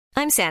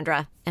I'm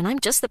Sandra, and I'm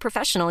just the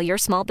professional your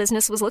small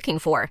business was looking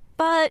for.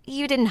 But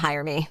you didn't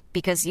hire me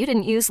because you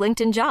didn't use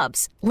LinkedIn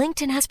Jobs.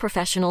 LinkedIn has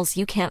professionals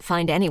you can't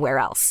find anywhere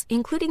else,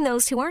 including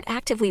those who aren't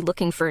actively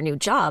looking for a new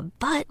job,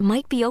 but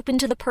might be open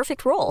to the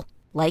perfect role,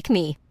 like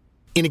me.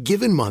 In a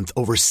given month,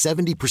 over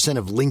 70%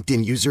 of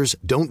LinkedIn users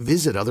don't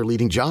visit other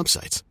leading job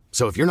sites.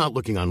 So if you're not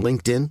looking on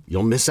LinkedIn,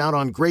 you'll miss out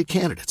on great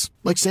candidates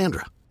like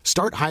Sandra.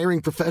 Start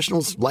hiring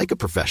professionals like a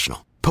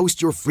professional.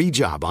 Post your free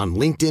job on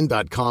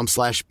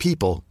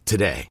linkedin.com/people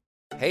today.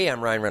 Hey,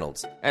 I'm Ryan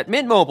Reynolds. At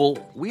Mint Mobile,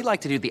 we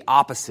like to do the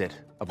opposite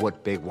of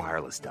what Big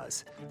Wireless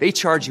does. They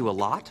charge you a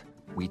lot,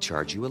 we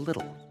charge you a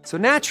little. So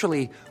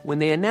naturally, when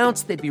they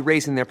announced they'd be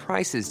raising their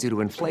prices due to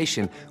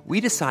inflation,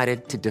 we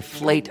decided to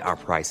deflate our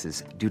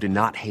prices due to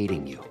not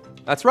hating you.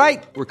 That's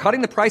right. We're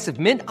cutting the price of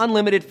Mint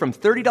Unlimited from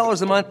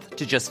 $30 a month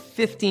to just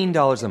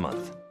 $15 a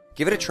month.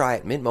 Give it a try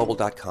at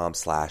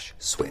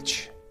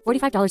mintmobile.com/switch.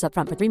 $45 up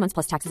front for 3 months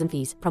plus taxes and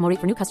fees. Promo rate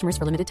for new customers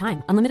for limited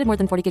time. Unlimited more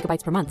than 40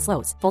 gigabytes per month.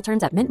 Slows full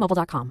terms at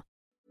mintmobile.com.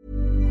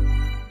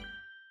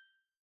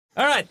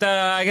 All right,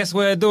 I guess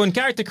we're doing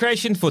character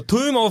creation for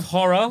Tomb of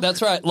Horror.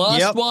 That's right.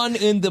 Last one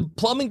in the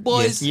Plumbing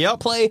Boys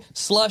play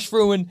 /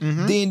 ruin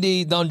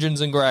D&D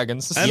Dungeons and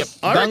Dragons. And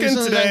I reckon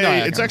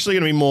today it's actually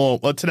going to be more.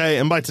 Well, today,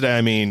 and by today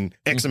I mean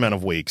X amount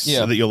of weeks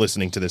that you're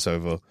listening to this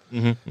over.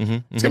 It's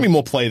going to be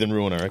more play than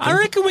ruin. I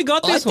reckon we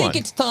got this one. I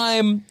think it's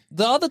time.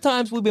 The other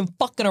times we've been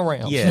fucking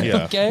around.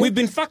 Yeah. Okay. We've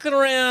been fucking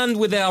around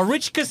with our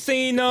rich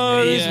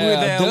casinos, with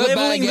our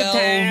leveling the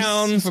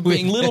towns, for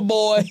being little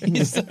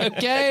boys.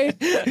 Okay.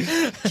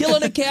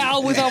 Killing a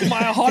cow with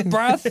my hot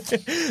breath.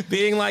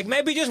 Being like,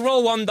 maybe just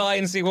roll one die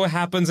and see what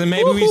happens, and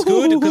maybe he's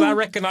good, because I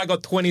reckon I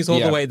got 20s all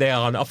the way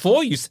down. A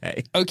 4, you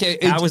say? Okay.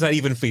 How is that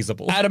even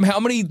feasible? Adam,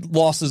 how many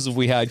losses have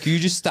we had? Can you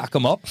just stack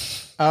them up?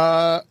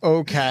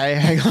 Okay,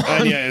 hang on. How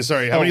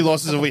many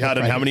losses have we had,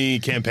 and how many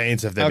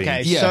campaigns have there been?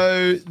 Okay,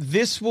 so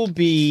this will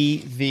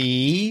be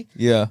the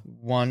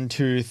 1,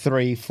 2,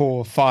 3,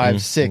 4,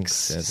 5,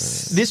 6.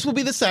 This will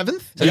be the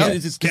 7th. So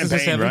it's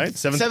campaign, right?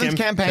 Seventh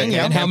campaign,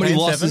 yeah. And how many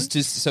losses?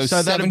 So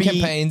 7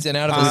 campaigns, and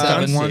out of the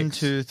 7, 1,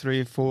 2,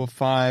 3, 4,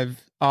 5.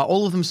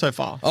 All of them so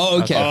far.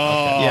 Oh, okay.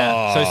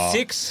 Yeah. So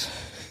 6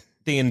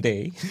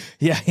 D&D.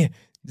 Yeah.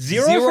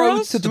 Zero for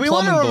us? Do we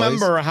want to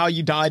remember how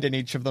you died in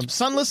each of them?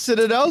 Sunless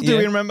Citadel, do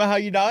we remember how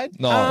you died?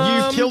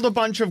 No. You killed a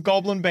bunch of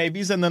goblin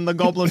babies, and then the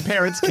goblin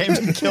parents came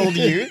and killed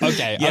you.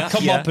 Okay, I'll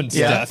come up and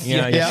death.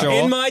 Yeah. Sure.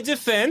 In my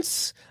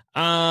defense,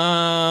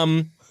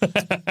 I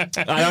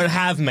don't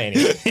have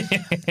many.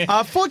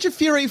 Forge of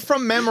Fury,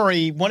 from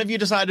memory, one of you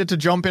decided to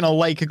jump in a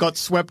lake, got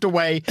swept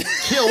away,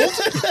 killed.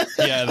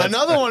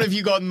 Another one of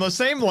you got in the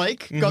same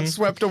lake, got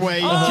swept away,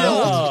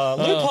 killed.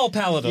 Loophole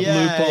Paladin.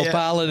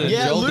 Paladin.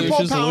 Yeah, Joel loophole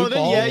Douche's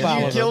Paladin.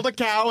 Paladin. You killed a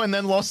cow and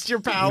then lost your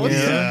powers.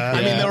 Yeah.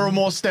 I mean, there were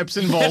more steps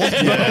involved.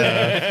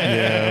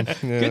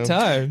 Good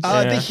times.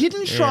 The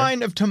Hidden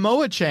Shrine of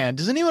Tomoa-chan.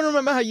 Does anyone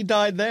remember how you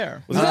died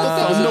there? Was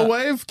that the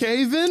Thunderwave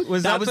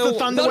Cave-In? That was the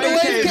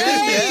Thunderwave Cave.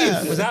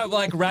 Yeah. Was that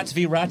like rats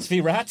v rats v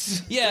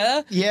rats?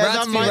 Yeah. Yeah,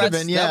 that might have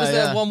been. Yeah, that was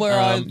that one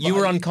where you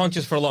were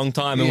unconscious for a long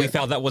time, and we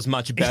felt that was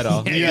much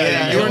better.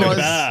 You were in a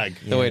bag.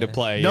 The way to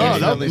play. No,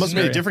 that must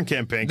be a different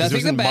campaign. I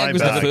think the bag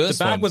was the first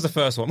one. The bag was the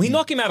first one. We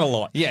knock him out a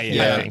lot. Yeah.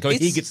 I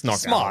think. He gets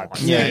knocked out.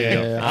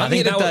 Yeah. I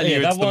think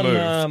that one.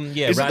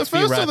 Is it the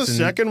first or the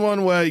second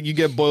one where you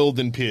get boiled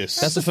and pissed?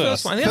 That's the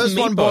first one. First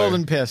one, boiled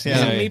and pissed.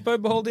 Yeah. Meepo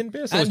boiled and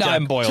pissed. And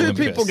I'm boiled and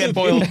pissed. 2 people get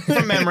boiled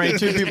from memory.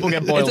 2 people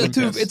get boiled and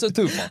pissed. It's a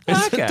twofer.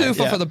 It's a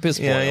twofer for the piss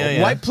boil.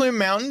 White Plume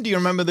Mountain. Do you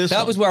remember this?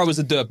 That was where I was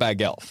a dirtbag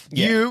elf.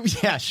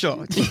 Yeah,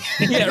 sure.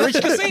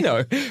 Rich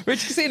Casino.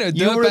 Rich Casino.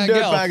 You were a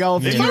dirtbag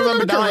elf. If I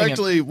remember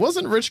correctly,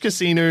 wasn't Rich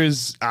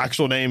Casino's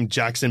actual name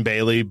Jackson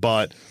Bailey,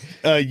 but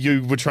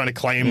you were trying to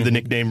claim the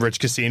nickname Rich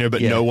Casino,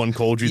 but no one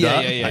called you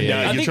that?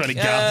 Yeah. You're trying to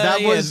gas.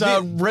 That was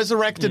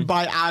resurrected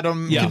by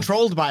Adam,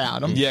 controlled by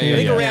Adam. I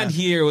think around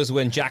here was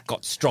when Jack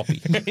got stroppy.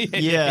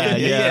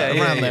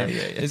 Around there.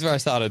 This is where I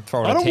started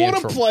throwing I a don't want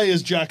to tantrum. play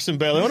as Jackson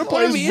Bailey. I want to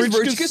play as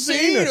Rich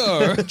Casino.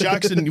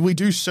 Jackson, we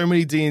do so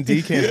many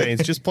D&D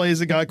campaigns. Just play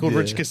as a guy called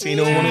Rich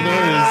Casino on one of those.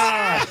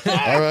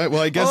 All right,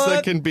 well, I guess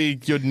that can be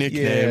your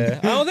nickname.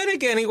 Oh, then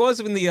again, he was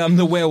in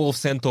the Werewolf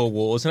Centaur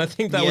Wars, and I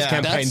think that was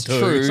campaign 2.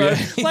 True. So,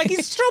 like,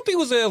 his stroppy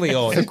was early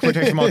on.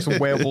 Quotation marks,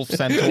 Werewolf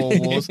Centaur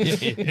Wars.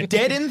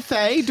 Dead in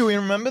Thay, do we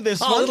remember this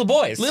one? Little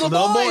boys. Little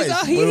boys.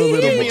 Give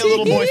me a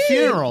little boy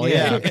funeral,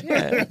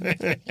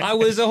 I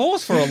was a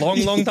horse for a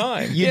long, long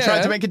time. You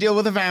tried to make a deal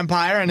with a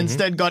vampire and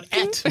instead got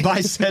ate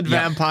by said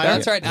vampire.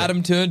 That's right.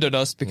 Adam turned on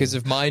us because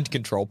of mind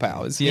control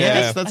powers.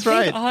 Yes, that's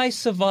right. Think I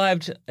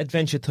survived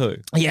Adventure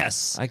 2.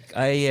 Yes. Because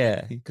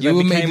I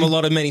became a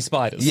lot of many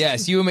spiders.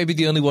 Yes, you were maybe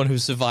the only one who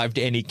survived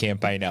any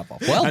campaign ever.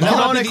 Well,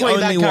 canonically,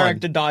 that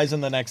character dies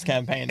in the next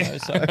campaign, though.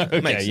 So.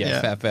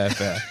 Okay,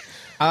 fair.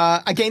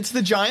 Against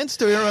the Giants,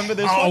 do you remember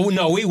this one? Oh,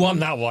 no, we won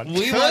that one.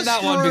 We won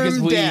that one because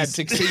room we dead.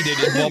 succeeded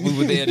in what we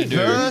were there to do.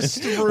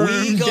 First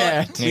room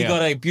dead. We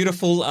got a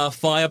beautiful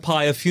fire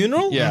pyre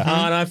funeral,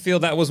 and I feel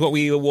that was what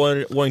we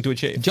were wanting to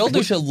achieve. Joel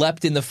Dusha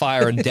leapt in the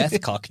fire and death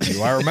cocked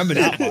you. I remember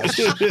that much.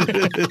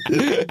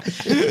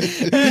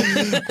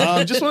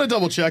 Just want to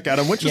double check,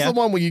 Adam. Which was the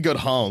one where you got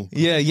hung?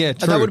 Yeah,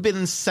 true. That would have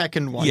been the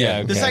second one.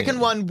 Yeah, The okay. second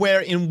one where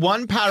in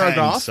one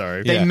paragraph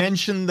they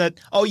mentioned that,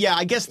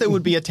 I guess there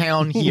would be a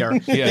town here.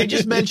 They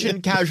just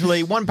mentioned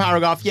casually, one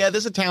paragraph,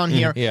 there's a town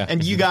here,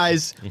 and you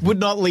guys would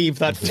not leave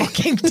that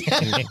fucking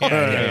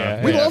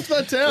town. We loved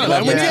that town.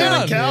 And we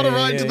sent a cow to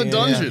ride to the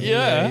dungeon.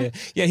 Yeah,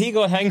 he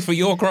got hanged for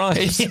your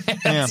crimes.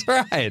 That's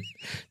right.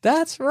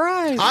 That's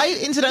right.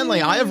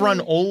 I have run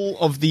all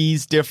of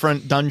these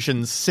different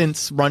dungeons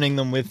since running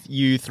them with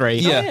you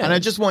three. And I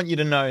just want you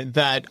to know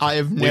that I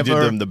have never... We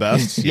did them the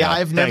best. I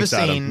have never Thanks,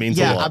 Adam. seen... Means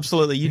a lot.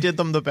 Absolutely. You did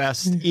them the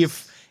best.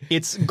 If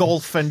it's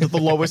golf and the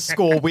lowest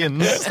score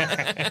wins.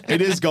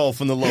 It is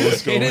golf and the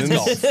lowest score wins.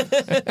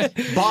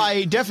 Golf.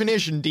 By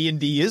definition,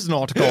 D&D is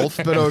not golf,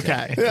 but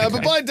okay. Yeah,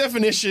 but by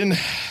definition...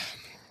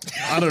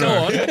 I don't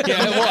know. On.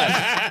 Yeah,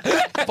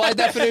 what? By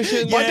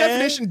definition? By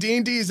definition,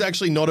 D&D is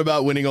actually not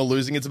about winning or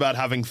losing. It's about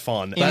having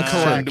fun.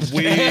 Incorrect.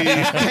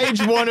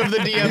 Page 1 of the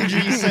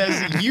DMG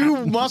says,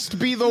 you must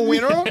be the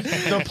winner.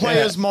 The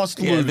players must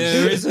lose.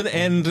 There is an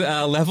end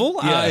level.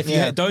 If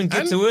you don't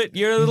get to it,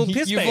 you're a little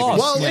piss you've baby. lost.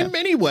 Well, in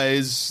many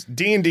ways,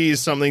 D&D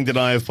is something that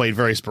I have played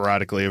very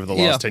sporadically over the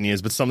last 10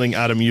 years, but something,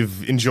 Adam,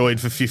 you've enjoyed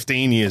for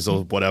 15 years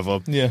or whatever.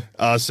 Yeah.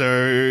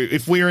 So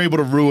if we are able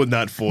to ruin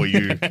that for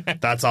you,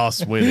 that's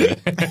us winning.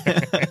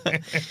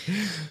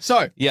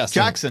 So, Yes.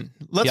 Jackson,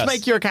 let's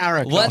make your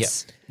character.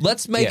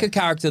 Let's make a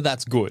character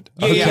that's good.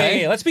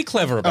 Okay, let's be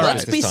clever about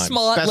Let's it be this time.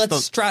 smart. Best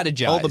Let's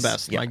strategize. all the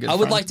best, my good I would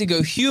friend. like to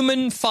go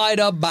human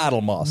fighter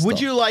battle master.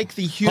 Would you like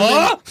the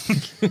human...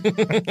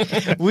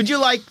 Would you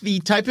like the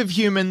type of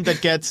human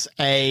that gets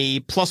a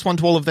 +1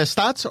 to all of their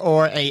stats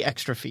or a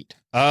extra feat?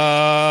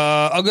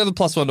 I'll go the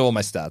 +1 to all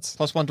my stats.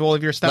 +1 to all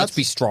of your stats? Let's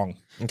be strong.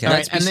 Okay.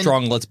 Let's be and then-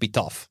 strong. Let's be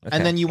tough.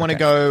 And then you want to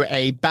go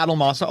a battle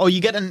master. Oh, you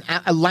get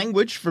a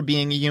language for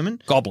being a human.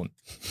 Goblin.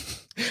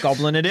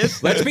 Goblin it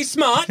is. Let's be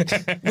smart.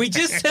 We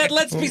just said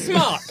let's be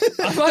smart.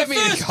 I might meet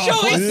a First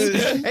goblin.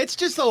 choice. It's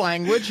just a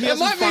language. He I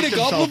hasn't might meet a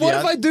fucked goblin. himself What yet.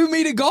 if I do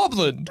meet a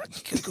goblin?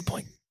 Good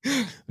point.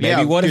 Yeah,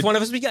 Maybe what if good. one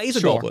of us is a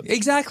Sure. goblin?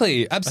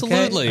 Exactly.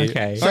 Absolutely.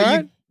 Okay. So All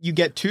right. you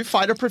get 2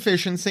 fighter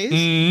proficiencies,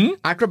 Mm-hmm.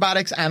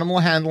 acrobatics, animal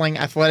handling,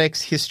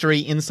 athletics, history,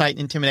 insight,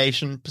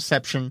 intimidation,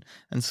 perception,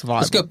 and survival.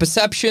 Let's go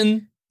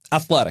perception,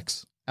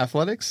 athletics.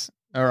 Athletics?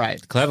 All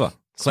right. Clever.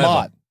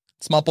 Smart.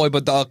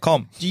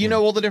 Smartboy.com. Do you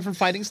know all the different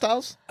fighting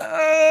styles?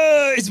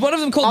 Is one of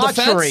them called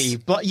Archery.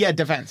 defense? But yeah,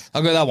 defense.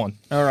 I'll go that one.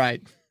 All right.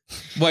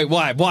 Wait,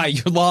 why? Why?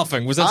 You're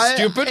laughing. Was that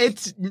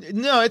stupid?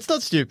 No, it's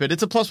not stupid.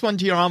 It's a +1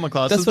 to your armor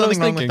class. That's There's what I was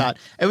nothing wrong with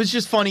thinking. that. It was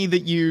just funny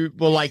that you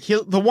were like,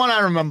 the one I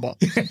remember.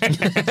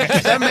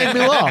 That made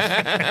me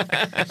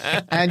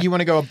laugh. And you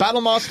want to go a battle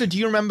master. Do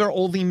you remember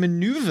all the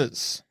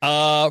maneuvers?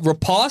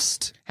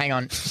 Riposte. Hang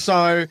on.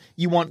 So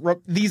you want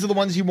these are the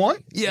ones you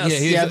want?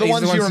 Yes. Yeah, the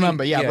ones you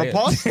remember. Yeah,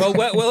 riposte.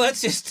 Well, let's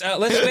just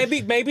let's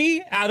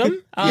maybe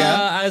Adam,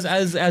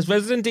 as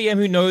resident DM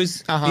who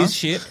knows his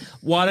shit.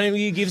 Why don't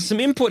you give some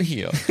input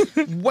here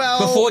Well,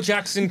 before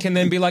Jackson can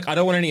then be like, I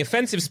don't want any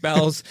offensive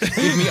spells.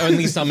 Give me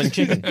only summon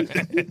chicken.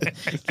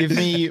 give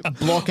me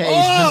blockade,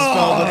 the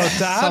spell that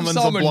summons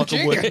a summon block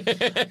of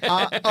wood.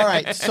 All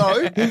right,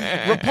 so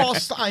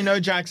riposte. I know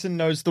Jackson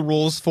knows the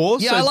rules for.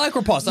 Yeah, so I like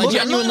riposte. I Look,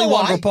 genuinely you know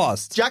want why?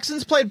 riposte.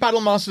 Jackson's played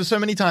Battle Master so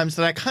many times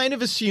that I kind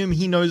of assume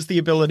he knows the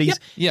abilities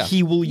Yeah.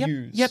 he will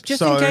use. Yep, just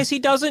So- in case he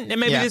doesn't, and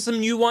maybe there's some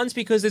new ones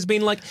because there's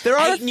been like There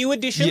are 8 new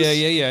additions.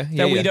 Yeah,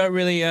 that we don't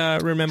really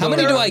remember. How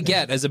many do I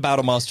get as a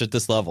battle master at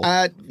this level?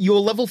 You're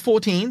level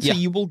 14, so Yeah.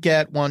 you will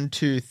get 1,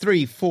 2,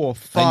 3, 4,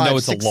 I know 5,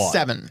 it's 6, a lot.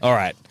 7. All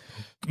right.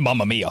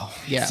 Mamma mia.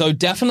 Yeah. So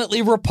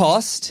definitely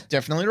riposte.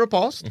 Definitely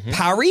riposte.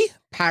 Parry.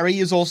 Parry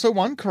is also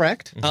one,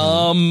 correct?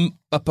 Can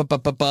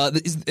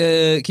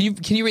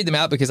you read them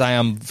out because I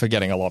am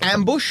forgetting a lot of them.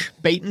 Ambush,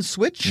 bait and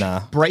switch,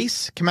 Nah.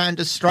 brace,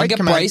 commander's I strike. get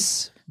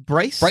brace.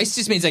 Brace? Brace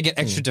just means I get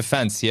extra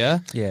defense, yeah?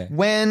 Yeah.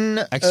 When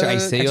Extra AC or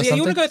So, yeah, you something?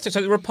 want to go through.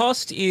 So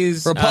riposte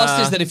is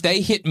Riposte is that if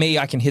they hit me,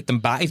 I can hit them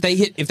back. If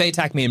they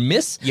attack me and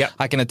miss, Yep.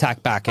 I can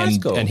attack back That's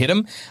and cool. hit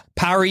them.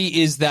 Parry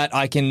is that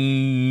I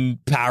can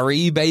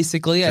parry,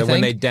 basically, I So think.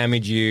 when they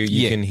damage you,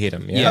 you can hit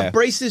them. Yeah.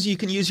 braces, you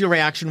can use your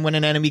reaction when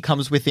an enemy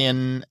comes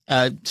within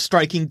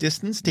striking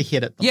distance to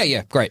hit it.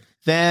 Yeah, great.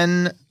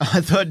 Then I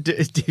thought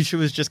Disha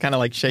was just kind of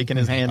like shaking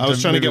his hand. I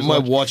was trying to move get his my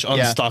watch Yeah.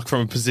 unstuck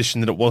from a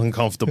position that it wasn't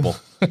comfortable.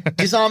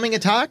 Disarming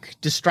attack,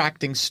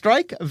 distracting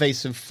strike,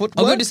 evasive I'll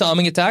footwork. go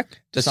disarming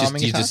attack. That's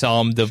Disarming just you attack?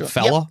 disarm the Sure.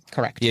 fella. Yep,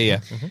 correct. Yeah.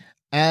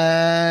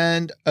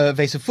 And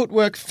evasive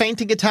footwork,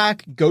 fainting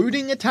attack,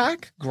 goading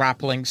attack,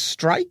 grappling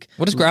strike.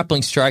 What does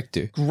grappling strike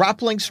do?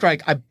 Grappling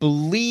strike, I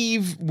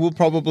believe, will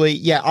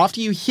probably...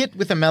 after you hit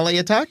with a melee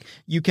attack,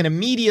 you can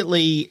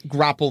immediately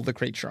grapple the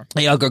creature.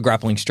 Yeah, I'll go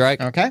grappling strike.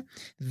 Okay.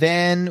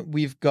 Then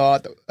we've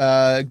got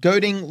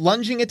goading,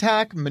 lunging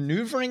attack,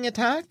 maneuvering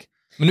attack.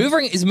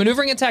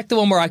 Maneuvering attack the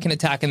one where I can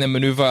attack and then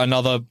maneuver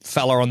another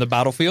fella on the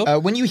battlefield?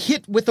 When you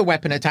hit with a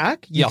weapon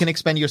attack, you can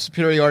expend your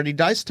superiority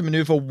dice to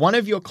maneuver one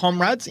of your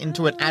comrades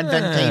into an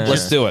advantageous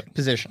Let's do it.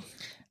 position.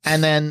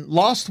 And then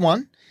last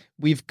one,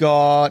 we've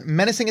got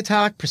menacing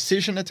attack,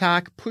 precision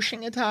attack,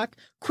 pushing attack,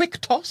 quick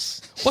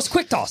toss. What's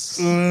quick toss?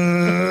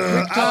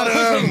 Blank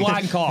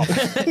off.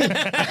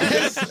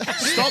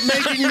 Stop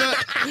making that.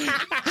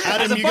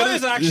 Adam, As a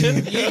bonus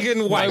action, you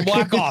can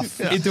whack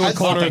off into a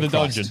corner of the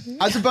dungeon.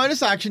 As a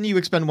bonus action, you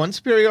expend one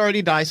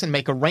superiority dice and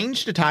make a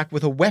ranged attack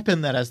with a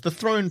weapon that has the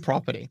thrown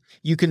property.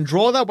 You can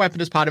draw that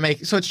weapon as part of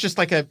so it's just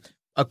like a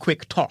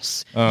quick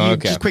toss. You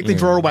just quickly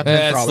draw a weapon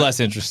and throw That's it. less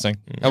interesting.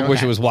 I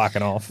wish it was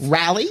whacking off.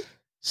 Rally,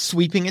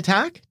 sweeping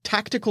attack,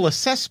 tactical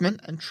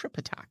assessment, and trip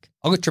attack.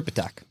 I'll go trip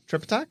attack.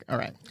 Trip attack? All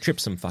right. Trip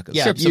some fuckers.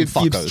 Yeah, Trip some you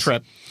fuckos.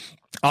 trip.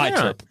 I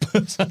trip.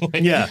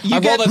 Yeah. I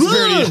roll that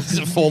superiority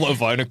to fall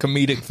over in a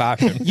comedic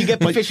fashion. You get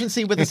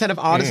proficiency with a set of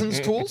artisans'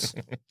 tools.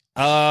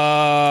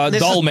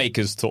 Doll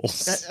maker's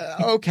tools.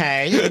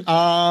 Okay.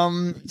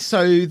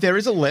 So there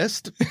is a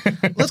list.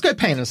 Let's go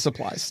painter's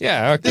supplies.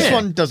 Yeah, okay. This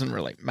one doesn't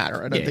really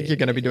matter. I don't think you're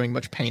going to be doing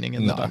much painting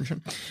in the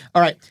dungeon.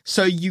 All right.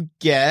 So you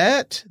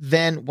get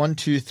then 1,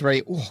 2,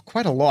 3. Oh,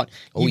 quite a lot.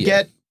 You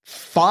get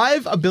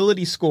 5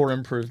 ability score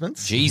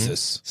improvements.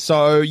 Jesus.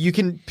 So you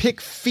can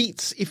pick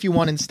feats if you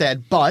want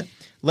instead, but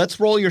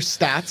let's roll your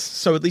stats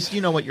so at least you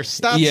know what your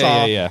stats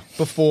are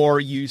before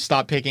you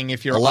start picking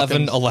if you're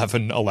 11.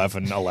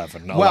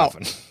 Well,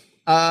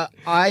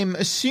 I'm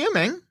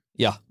assuming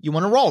you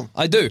want to roll.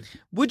 I do.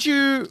 Would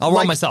you... I'll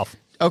roll myself.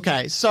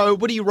 Okay, so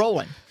what are you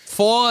rolling?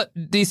 4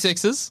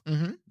 d6s,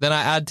 then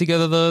I add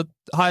together the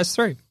highest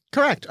 3.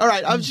 Correct. All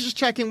right, I was just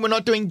checking we're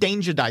not doing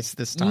danger dice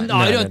this time. No,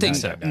 I don't think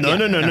so. No.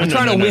 I'm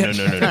trying to win.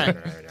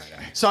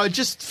 So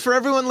just for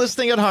everyone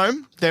listening at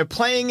home, they're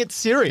playing it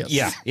serious.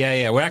 Yeah.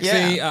 We're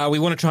actually, we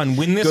want to try and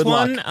win this Good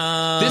one.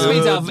 luck. This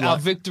means our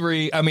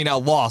victory, our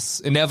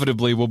loss,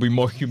 inevitably will be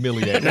more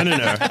humiliating.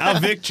 No. Our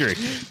victory.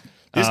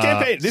 This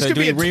campaign, this could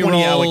be a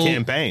 20-hour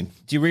campaign.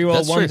 Do you reroll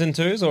That's ones true. and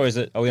twos, or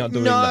are we not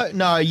doing that?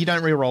 No, you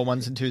don't reroll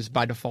 1s and 2s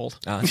by default.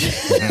 So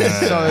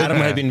Adam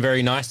had been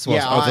very nice to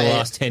us over the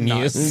last 10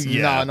 years.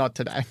 No, not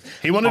today.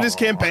 He wanted his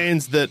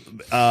campaigns that,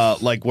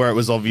 where it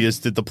was obvious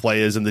that the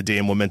players and the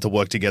DM were meant to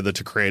work together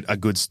to create a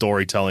good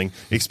storytelling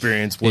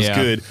experience was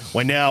good.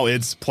 When now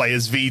it's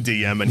players v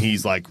DM, and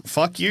he's like,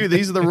 "Fuck you,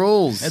 these are the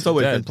rules." It's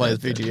always been players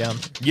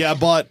VGM. Yeah,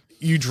 but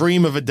you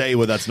dream of a day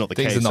where that's not the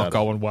Things case. are not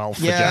going well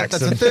for Yeah,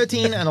 Jackson. that's a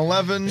 13 and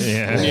 11.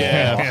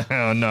 Yeah.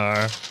 Oh,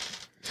 no.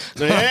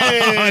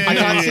 Hey! I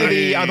can't see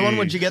the other one.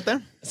 What'd you get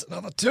there? It's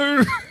another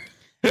 2.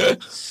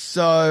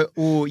 So,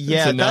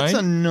 that's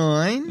a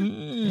 9.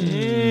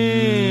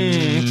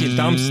 It's your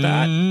dumb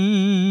stat.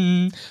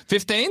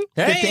 15?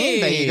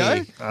 15, there you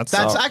go.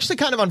 That's actually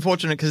kind of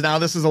unfortunate because now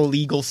this is a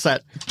legal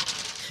set.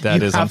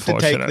 That You is have to take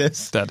unfortunate.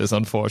 this. That is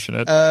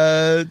unfortunate.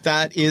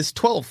 That is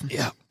 12.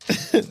 yeah.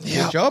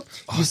 Good job.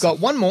 You've got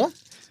one more.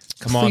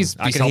 Come on. Please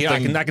be I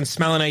something. can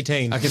smell an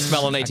 18. I can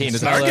smell an 18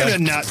 as I well. get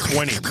a nat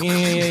 20.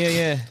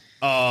 Yeah.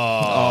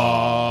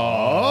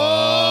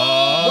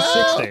 Well,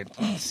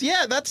 16.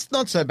 Yeah, that's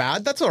not so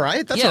bad. That's all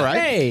right. That's Yeah. all right.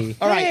 Hey.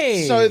 All right.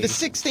 Hey. So the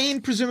 16,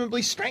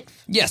 presumably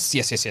strength. Yes.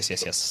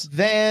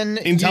 Then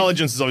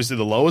Intelligence is obviously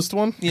the lowest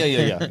one.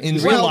 Yeah. In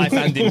real life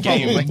and in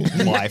game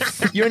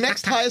life. your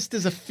next highest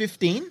is a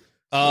 15.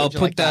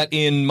 Put that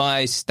in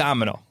my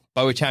stamina,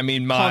 by which I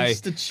mean my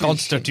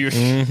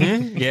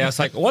constitution. Yeah, it's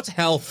like, what's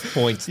health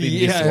points in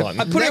this one?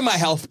 I put in my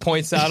health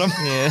points, Adam.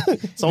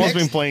 Someone's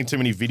been playing too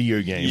many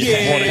video games.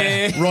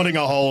 Rotting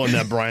a hole in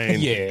their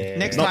brain.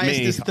 Next Not highest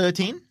me. is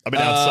 13. I've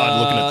been outside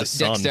looking at the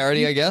sun.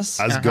 Dexterity, I guess.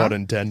 As God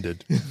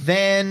intended.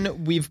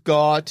 Then we've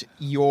got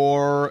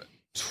your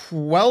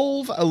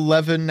 12,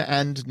 11,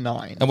 and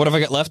 9. And what have I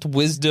got left?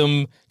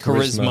 Wisdom,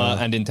 charisma,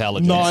 and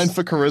intelligence. 9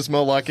 for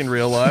charisma, like in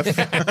real life.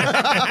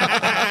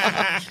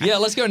 Yeah,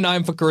 let's go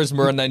 9 for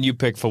charisma, and then you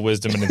pick for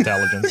wisdom and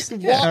intelligence.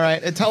 All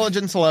right.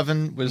 Intelligence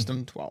 11,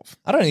 wisdom 12.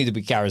 I don't need to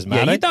be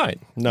charismatic. Yeah, you don't.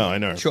 No, I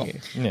know. Sure.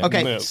 Yeah.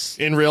 Okay.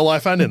 In real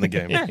life and in the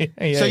game.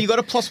 So you got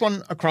a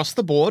 +1 across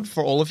the board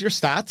for all of your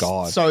stats.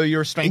 God. So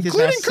your strength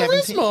Including is now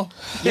 17. charisma.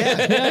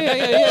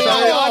 Yeah.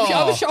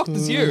 I'm as shocked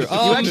as you. You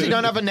actually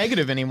don't have a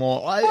negative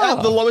anymore.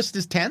 The lowest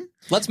is 10.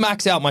 Let's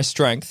max out my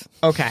strength,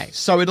 Okay.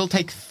 So it'll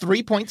take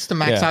 3 points to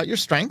max Yeah. out your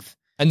strength.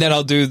 and then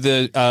I'll do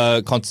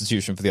the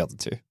constitution for the other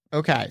 2.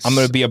 Okay. I'm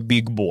going to be a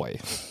big boy.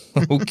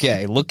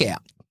 Okay, look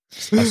out.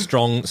 A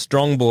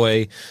strong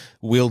boy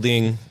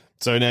wielding.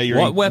 So now you're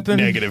What weapon?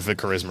 negative for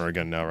charisma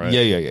again now, right?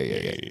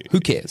 Yeah. Who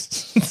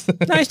cares?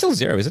 No, he's still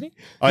 0, isn't he?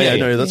 Oh, yeah, Yeah,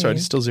 no, that's right.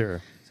 He's still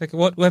 0. It's like,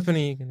 what weapon are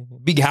you going to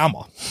Big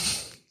hammer.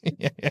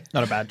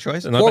 Not a bad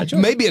choice. Or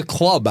maybe a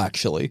club,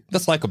 actually.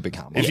 That's like a big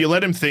hammer. If you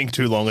let him think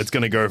too long, it's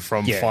going to go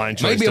from fine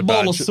choice maybe to a bowl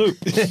bad of soup.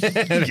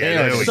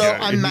 there we So go.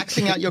 I'm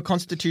maxing out your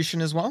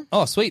constitution as well?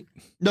 Oh, sweet.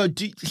 No,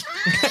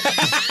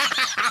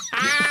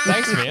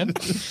 Thanks, man.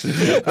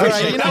 All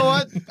right, you know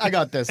what? I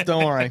got this.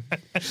 Don't worry.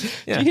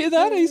 Did you hear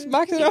that? He's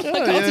maxing out my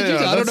constitution.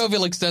 I don't know if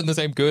he'll extend the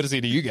same courtesy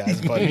to you guys,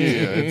 but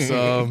it's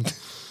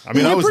I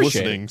mean, I was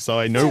listening, so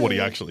I know what he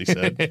actually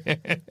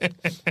said.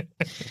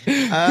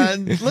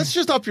 Let's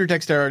just up your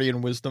dexterity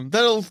and wisdom.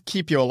 That'll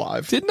keep you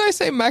alive. Didn't I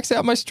say max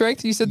out my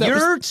strength? You said that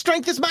Your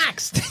strength is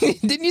maxed.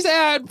 Didn't you say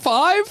I had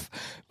 5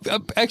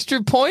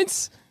 extra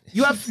points?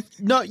 You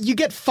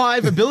get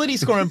 5 ability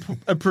score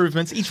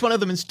improvements. Each one of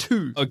them is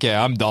 2. Okay,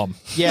 I'm dumb.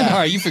 Yeah. All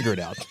right, you figure it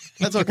out.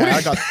 That's okay.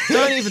 I got it.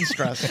 Don't even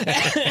stress.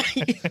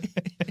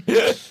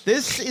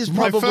 This is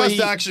probably... My first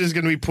action is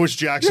going to be push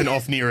Jackson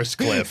off nearest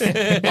cliff.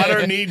 I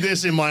don't need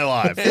this in my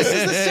life. This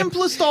is the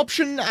simplest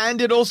option,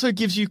 and it also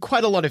gives you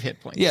quite a lot of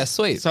hit points. Yeah,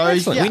 sweet. So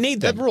we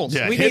need them. That rules.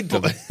 Yeah, we need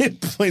them. Hit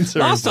points are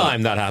Last important.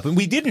 time that happened,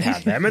 we didn't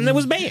have them, and there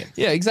was banned.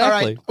 Yeah, All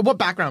exactly. right. What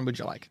background would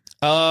you like?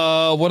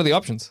 What are the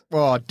options?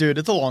 Oh, dude,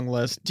 it's a long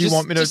list. Do you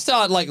want me to... Just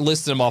start,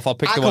 listing them off. I'll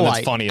pick the one that's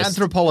Acolyte, funniest.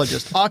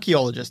 anthropologist,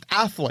 archaeologist,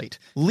 athlete,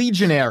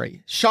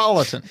 legionary,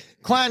 charlatan,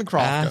 clan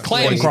crafter.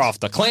 Clam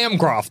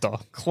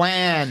crafter.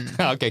 Clan.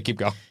 Okay, keep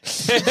going.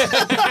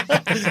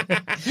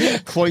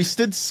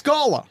 Cloistered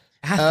scholar.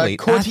 Athlete,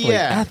 courtier.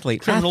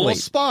 athlete, criminal or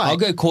spy. I'll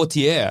go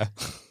courtier.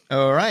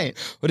 All right.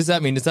 What does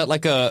that mean? Is that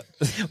like a...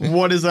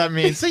 What does that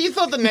mean? So you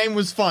thought the name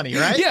was funny,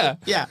 right? Yeah.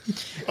 Yeah.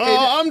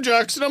 I'm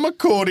Jackson. I'm a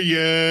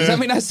courtier. Does that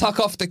mean I suck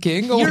off the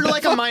king? Or You're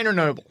like a minor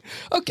noble.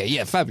 Okay,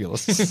 yeah,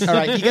 fabulous. All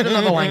right, you get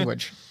another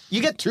language.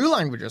 You get 2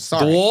 languages,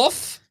 sorry.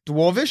 Dwarf?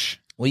 Dwarvish.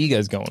 Where you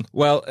guys going?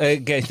 Well,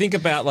 okay, think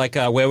about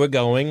where we're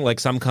going, like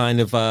some kind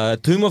of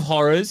Tomb of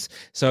Horrors.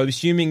 So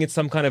assuming it's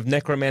some kind of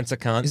necromancer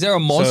cunt. Is there a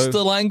monster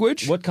So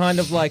language? What kind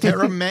of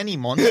There are many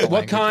monster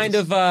What kind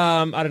of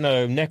I don't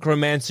know,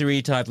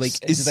 necromancery type Is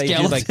do they do,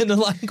 skeleton a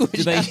language?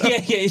 do they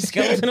is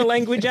skeleton a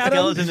language, Adam?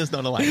 Skeleton is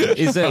not a language.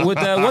 Is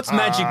what's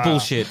magic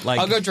bullshit?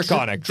 Like I'll go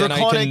draconic. Then I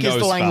can Draconic is know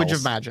the language of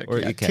spells. magic, Or-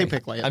 yeah, okay.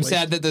 typically. at I'm least.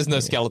 sad that there's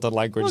no skeleton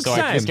language, Well, so I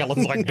can same.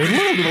 skeleton's like...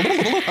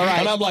 All right.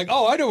 And I'm like,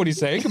 oh, I know what he's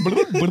saying.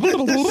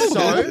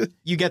 So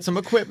you get some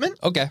equipment.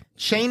 Okay.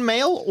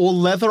 Chainmail or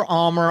leather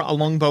armor, a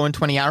longbow and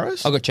 20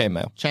 arrows. I'll go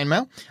chainmail.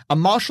 Chainmail. A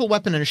martial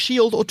weapon and a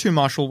shield or 2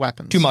 martial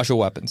weapons. 2 martial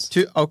weapons.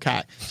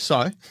 Okay.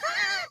 So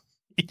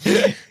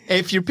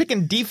if you're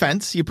picking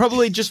defense, you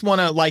probably just want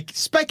to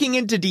specking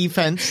into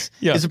defense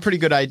Yeah. is a pretty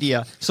good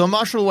idea. So a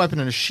martial weapon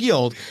and a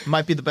shield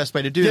might be the best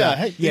way to do that.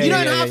 hey, you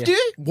don't have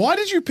to. Why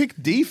did you pick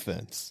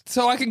defense?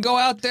 So I can go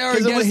out there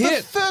and Because it get was hit.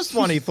 the first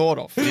one he thought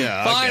of.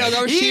 Yeah, Fine, I'll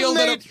go He, shield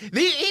and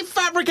he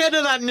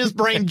fabricated that in his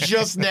brain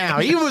just now.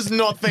 He was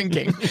not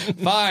thinking.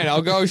 Fine,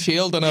 I'll go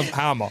shield and a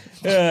hammer.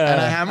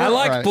 And a hammer. I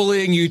like Right.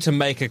 bullying you to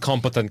make a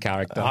competent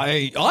character.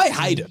 I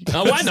hate it.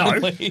 Oh, I know.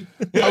 Personally.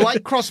 I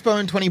like crossbow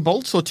and 20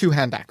 bolts or 2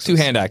 hand axes. 2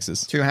 hand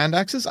axes. 2 hand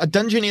axes, a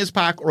dungeoneer's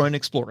pack or an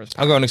explorer's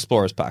pack. I'll go an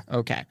explorer's pack.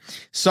 Okay.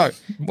 So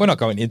We're not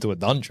going into a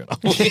dungeon, are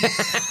we?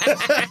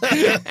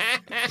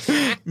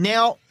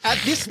 now at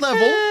this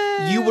level,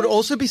 you would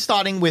also be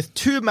starting with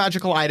 2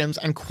 magical items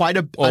and quite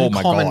a Oh my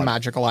uncommon God.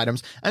 magical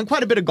items and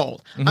quite a bit of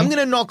gold. I'm going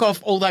to knock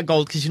off all that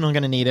gold because you're not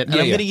going to need it, and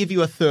Yeah, I'm yeah. going to give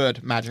you a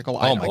 3rd magical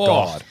item. my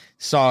God.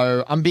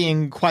 So I'm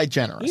being quite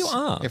generous. You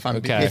are. If I'm,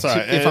 Okay. if,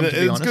 Sorry, if I'm to be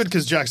it's honest. good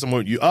because Jackson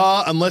won't use.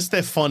 Unless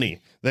they're funny,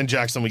 then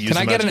Jackson will use. Can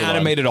I a get an magical item.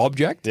 animated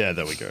object? Yeah,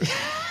 there we go.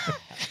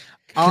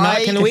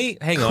 Can we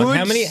hang on?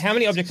 could- How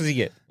many objects does he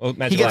get? Or He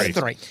magic gets items?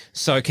 3.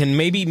 So can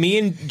maybe me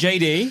and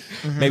JD,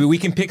 maybe we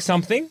can pick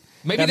something.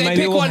 Maybe that they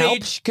pick will one help?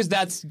 each because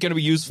that's going to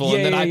be useful,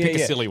 and then I pick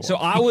a silly one. So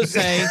I would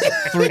say,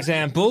 for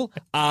example,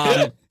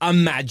 a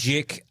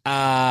magic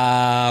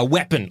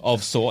weapon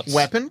of sorts.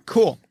 Weapon?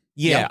 Cool.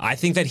 Yeah, I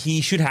think that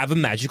he should have a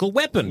magical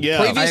weapon. Yeah,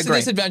 Previous to agree.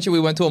 this adventure, we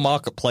went to a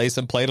marketplace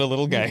and played a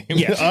little game.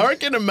 Yeah. I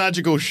reckon a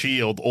magical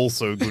shield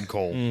also a good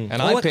call. And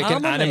Oh, I an pick an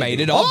armor,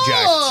 animated maybe. object.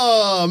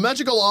 Oh,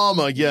 magical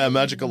armor. Yeah,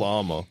 magical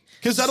armor.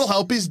 Because that'll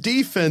help his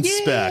defense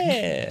spec.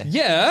 Yeah.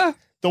 Yeah.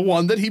 The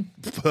one that he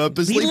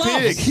purposely He loves.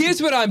 picked.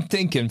 Here's what I'm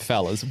thinking,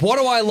 fellas. What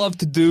do I love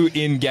to do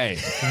in game?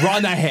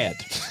 Run ahead.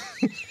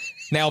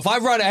 Now, if I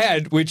run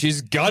ahead, which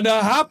is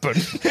gonna happen,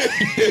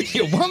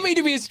 you want me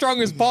to be as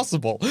strong as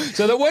possible,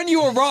 so that when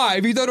you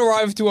arrive, you don't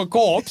arrive to a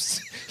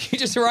corpse. You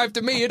just arrive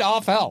to me at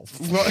half health.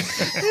 Well,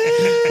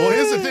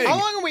 here's the thing. How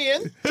long are we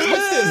in?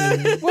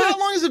 What's this? Well, how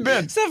long has it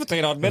been?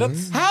 17 odd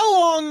minutes. How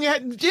long?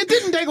 It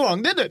didn't take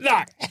long, did it?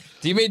 No.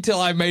 Do you mean till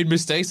I made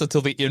mistakes or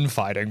till the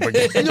infighting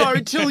began? No,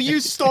 until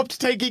you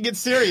stopped taking it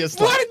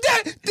seriously. What?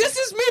 This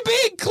is me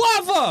being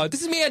clever.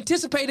 This is me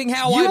anticipating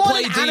how You I want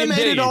play an D&D.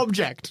 animated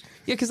object.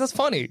 Yeah, because that's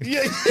funny.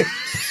 Yeah.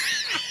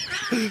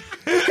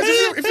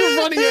 if you're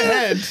running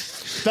ahead,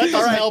 That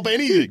doesn't help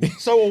anything.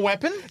 So a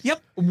weapon?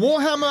 Yep.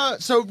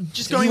 Warhammer. So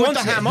just going with the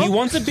hammer. He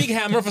wants a big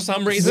hammer for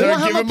some reason.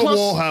 So give him a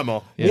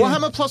Warhammer.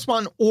 Warhammer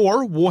 +1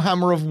 or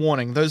Warhammer of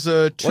Warning. Those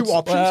are two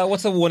options.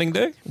 What's the warning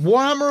do?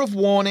 Warhammer of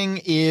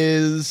Warning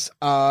is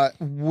while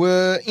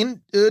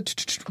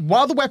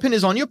the weapon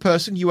is on your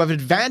person, you have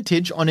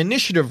advantage on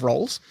initiative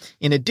rolls.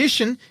 In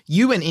addition,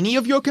 you and any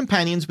of your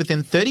companions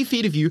within 30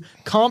 feet of you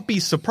can't be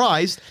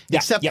surprised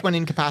except when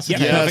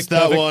incapacitated. Yes,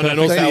 that one. And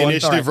also the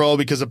initiative Right. roll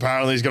because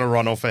apparently he's going to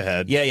run off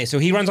ahead. Yeah. So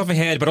he runs off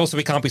ahead, but also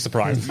we can't be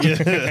surprised. All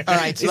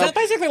right. So Is that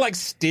basically like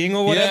Sting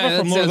or whatever Yeah,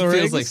 from Lord of the it Rings?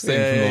 feels like Sting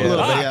from Lord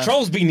of the Rings. Ah, Yeah.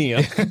 Trolls be near.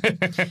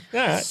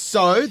 Alright.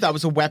 So that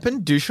was a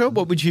weapon. Dusha,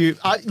 what would you...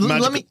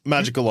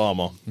 Magical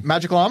armor.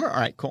 Magical armor? All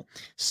right, cool.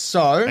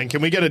 So... And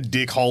can we get a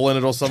dick hole in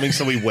it or something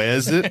so he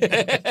wears it?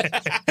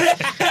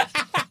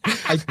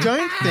 I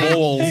don't think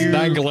Balls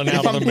dangling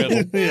out of the middle.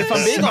 If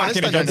I'm being honest,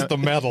 Smacking I don't against know. the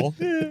metal.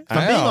 If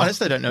I'm being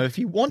honest, I don't know if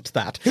you want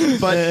that.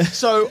 But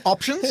so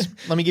options.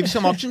 Let me give you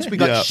some options. We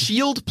got Yeah.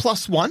 shield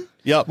 +1,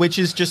 Yep. which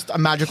is just a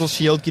magical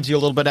shield, gives you a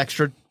little bit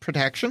extra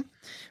protection.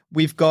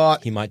 We've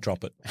got He might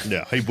drop it.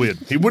 Yeah, he would.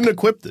 He wouldn't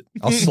equip it.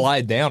 I'll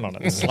slide down on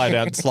it and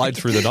slide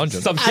through the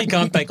dungeon. Something he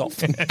can't take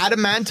off.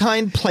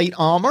 adamantine plate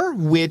armor,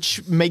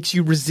 which makes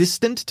you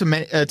resistant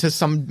to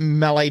some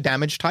melee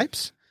damage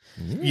types.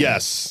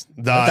 Yes.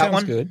 That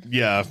one? good.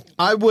 Yeah.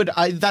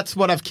 That's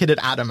what I've kitted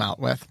Adam out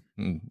with.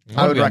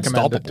 I would be recommend it,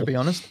 unstoppable. to be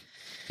honest.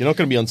 You're not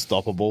going to be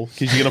unstoppable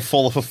because you're going to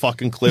fall off a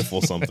fucking cliff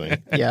or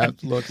something. Yeah,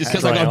 look. Just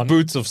because I got on.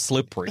 boots of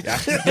slippery.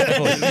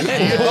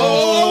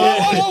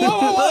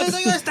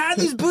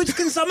 These boots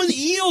can summon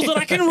eels that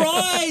I can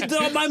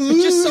ride. My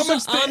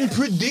moves are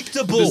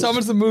unpredictable.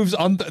 Summons the moves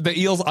the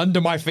eels under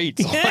my feet,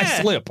 so I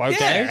Yeah. slip.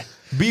 Okay, Yeah.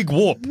 big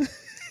whoop.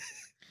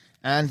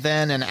 And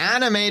then an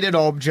animated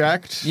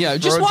object. Yeah,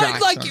 just for one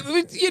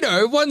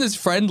Jackson. one that's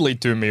friendly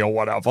to me or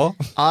whatever.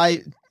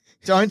 I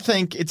don't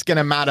think it's going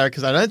to matter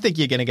because I don't think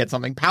you're going to get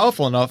something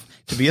powerful enough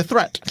to be a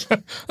threat.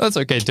 That's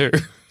okay too.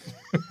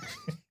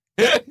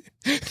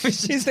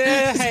 Is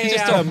there just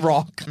Adam, a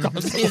rock?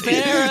 Is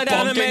there an bonking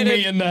animated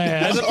me in the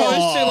head? as opposed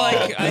to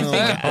like I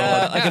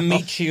think like a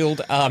meat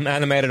shield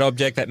animated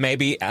object that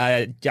maybe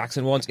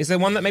Jackson wants? Is there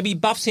one that maybe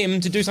buffs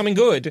him to do something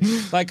good?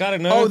 Like I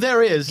don't know. Oh,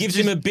 there is. Gives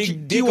Just- him a do big you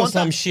dick or want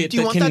some that? shit Do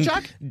you that want can that,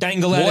 Jack?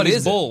 dangle out What of his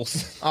is it?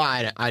 balls. Oh,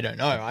 I don't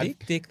know.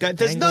 Big dick There's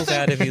dangles nothing.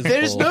 out of his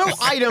There's no balls.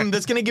 item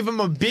that's going to give him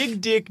a big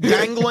dick,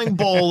 dangling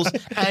balls,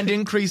 and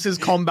increase his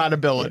combat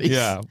abilities.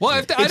 Yeah. Well,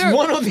 if I It's don't.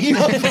 one or the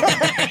other.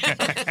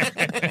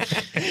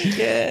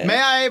 May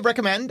I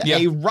recommend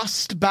a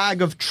rust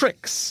bag of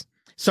tricks?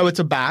 So it's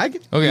a bag.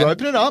 Okay. You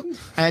open it up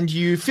and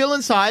you feel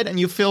inside and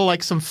you feel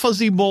like some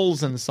fuzzy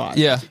balls inside.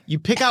 Yeah. You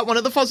pick out one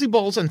of the fuzzy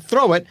balls and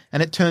throw it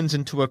and it turns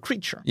into a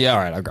creature. Yeah, all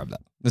right, I'll grab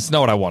that. This is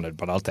not what I wanted,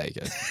 but I'll take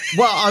it.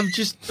 Well, all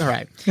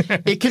right.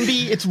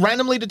 It's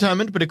randomly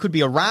determined, but it could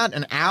be a rat,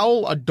 an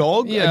owl, a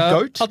dog, a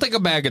goat, I'll take a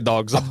bag of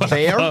dogs. a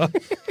bear.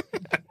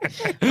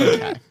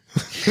 Okay.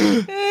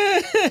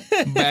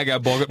 Bag I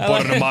bought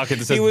in the market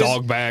that says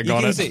dog bag you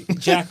on can it. See,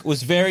 Jack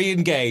was very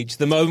engaged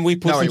the moment we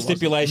put No, he some wasn't.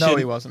 stipulation. No,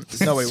 he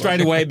wasn't. No, he Straight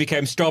wasn't. away it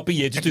became stoppy.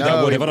 Yeah, just do No, that.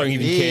 he Whatever. I don't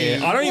even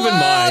care. I don't even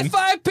mind. If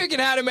I pick an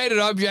animated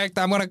object,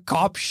 I'm gonna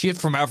cop shit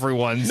from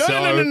everyone. No,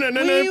 so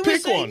no.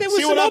 Pick one.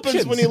 See what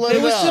happens when you let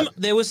it out.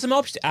 There was some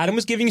options. Adam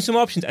was giving you some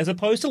options as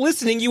opposed to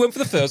listening. You went for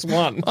the first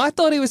one. I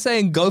thought he was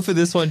saying, "Go for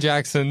this one,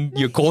 Jackson.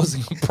 You're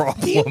causing a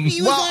problem."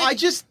 Well, I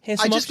just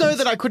Here's some know options.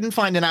 that I couldn't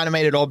find an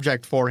animated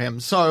object for him.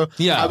 So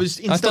Yeah, I was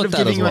I instead thought of that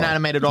giving as you an well.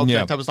 animated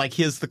object, Yeah. I was like,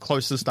 here's the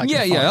closest I can Yeah,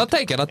 find. yeah, I'll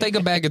take it. I'll take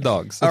a bag of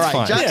dogs. All That's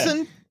right, fine.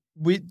 Jackson,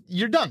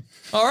 you're done.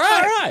 All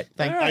right. All right.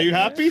 Thank Are you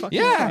happy?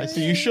 Yeah. Are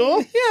you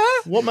sure?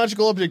 Yeah. What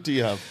magical object do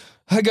you have?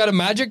 I got a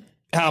magic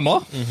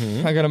hammer.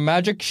 I got a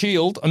magic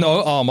shield.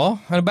 No, armor.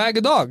 And a bag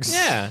of dogs.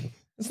 Yeah.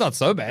 It's not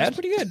so bad.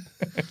 Pretty good.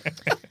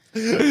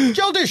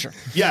 Joel Dusha.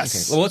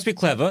 Yes. Well, let's be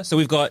clever. So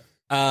we've got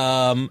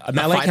a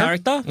melee fighter?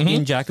 character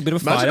in Jack, a bit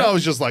of a Imagine fighter. I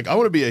was just like, I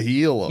want to be a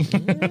healer.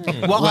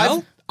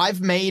 Well, I've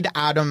made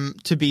Adam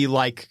to be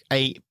like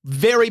a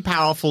very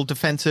powerful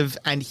defensive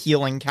and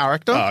healing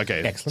character. Oh,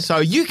 okay. Excellent. So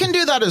you can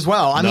do that as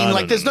well. I mean, no,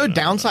 like, no, there's no no,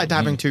 downside to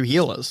having two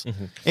healers.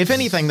 If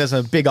anything, there's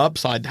a big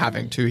upside to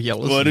having two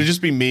healers. Well, it'd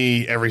just be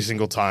me every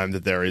single time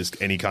that there is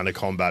any kind of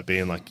combat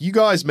being like, you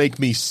guys make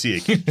me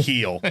sick.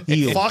 Heal.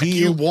 Fuck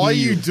you. Why are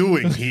you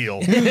doing heal?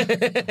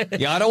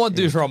 Yeah, I don't want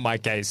Dusha on my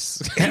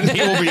case. And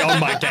he will be on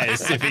my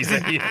case if he's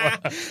a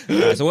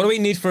healer. So what do we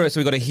need for it? So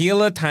we've got a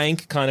healer,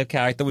 tank kind of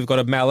character. We've got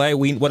a melee.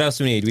 What else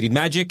do we need? We need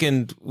magic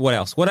and what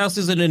else? What else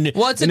is it in?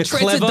 Well, it's in a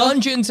clever?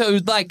 dungeon, so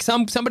like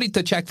somebody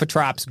to check for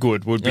traps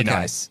good would be Okay.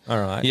 nice. All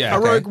right. Yeah. a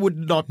okay. rogue would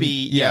not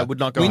be, would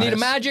not go We need a highest.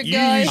 magic You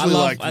guy. usually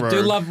like I do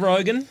rogue. love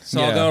Rogan, so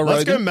I'll Yeah. go Let's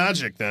Rogan. go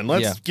magic then.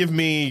 Let's Yeah. give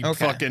me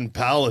Okay. fucking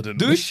paladin.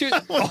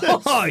 Dusha.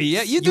 Oh,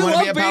 yeah. You do wanna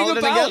love be a being paladin a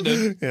again?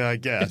 paladin. Yeah, I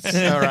guess.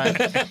 All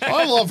right.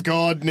 I love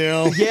God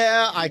now.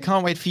 Yeah, I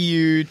can't wait for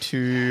you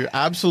to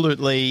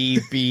absolutely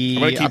be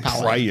I'm gonna a keep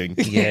paladin.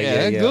 praying.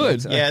 Yeah,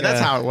 good. Yeah, that's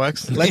how it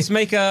works. Let's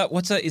make a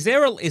is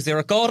there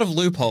a god of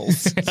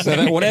loopholes so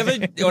that whatever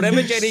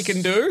whatever JD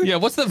can do. Yeah,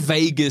 what's the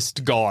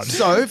vaguest god?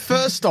 So,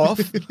 first off,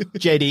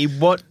 JD,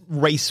 what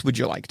race would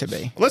you like to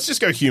be? Let's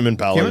just go human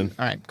paladin. Human?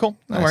 All right, cool.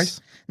 No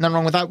worries. Nothing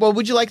wrong with that. Well,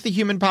 would you like the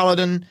human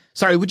paladin?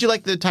 Sorry, would you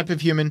like the type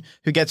of human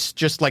who gets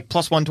just like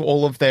 +1 to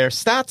all of their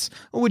stats?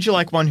 Or would you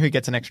like one who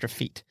gets an extra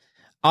feat?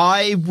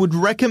 I would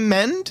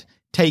recommend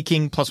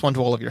taking +1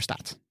 to all of your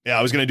stats. Yeah,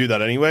 I was going to do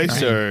that anyway. Right.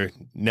 So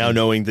now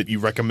knowing that you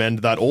recommend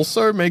that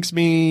also makes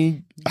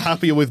me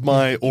happier with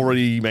my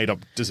already made up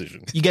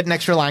decision. You get an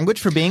extra language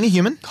for being a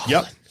human.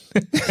 Yep.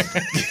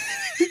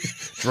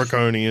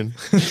 Draconian.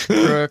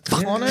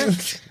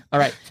 Draconic. All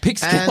right. Pick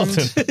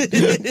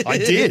skeleton. I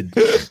did.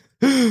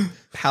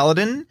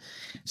 Paladin.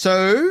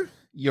 So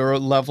you're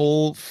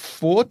level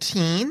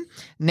 14.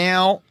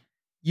 Now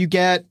you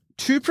get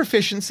 2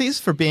 proficiencies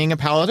for being a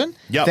paladin.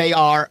 Yep. They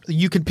are,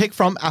 you can pick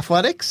from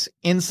athletics,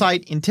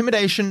 insight,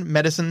 intimidation,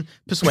 medicine,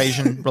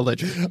 persuasion,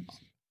 religion.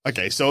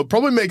 Okay, so it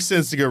probably makes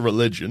sense to go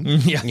religion.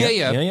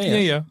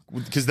 Yeah.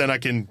 Because then I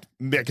can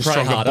make a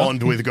stronger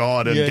bond with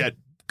God and get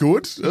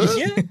good.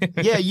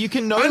 Yeah, you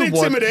can know and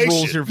what intimidation.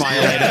 rules you're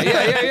violating.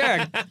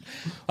 Yeah.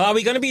 Are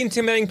we going to be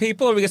intimidating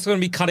people, or are we just going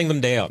to be cutting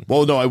them down?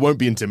 Well, no, I won't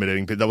be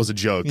intimidating people. That was a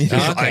joke.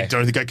 I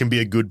don't think I can be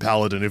a good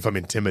paladin if I'm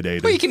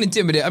intimidating. Well, you can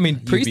intimidate. I mean,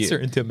 priests are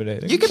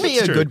intimidating. You could be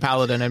a good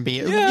paladin and be...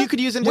 You could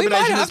use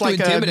intimidation as like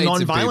a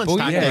non-violence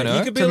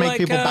tactic to make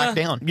people back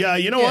down. Yeah,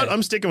 you know what?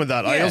 I'm sticking with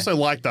that. I also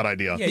like that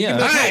idea.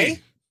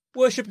 Hey!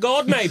 Worship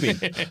God, maybe.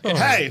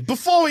 Hey,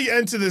 before we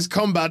enter this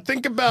combat,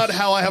 think about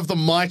how I have the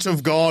might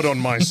of God on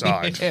my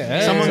side.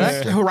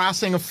 Someone's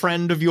harassing a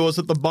friend of yours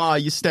at the bar.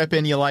 You step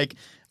in, you're like,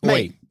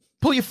 mate,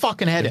 pull your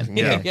fucking head in.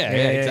 Yeah,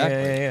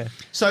 exactly.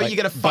 So you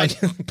get a fight.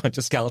 Bunch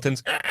of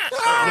skeletons.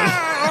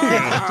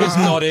 Just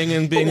nodding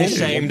and being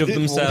ashamed of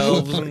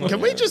themselves. Can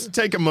we just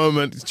take a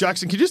moment?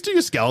 Jackson, can you just do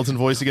your skeleton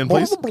voice again,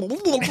 please?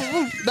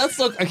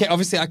 Okay,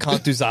 obviously I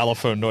can't do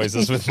xylophone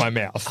noises with my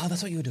mouth. Oh,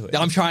 that's what you were doing.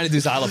 I'm trying to do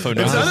xylophone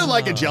It noises. sounded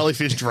like a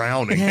jellyfish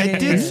drowning. It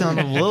did sound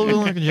a little bit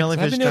like a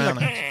jellyfish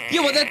drowning.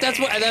 Yeah, well,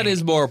 that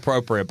is more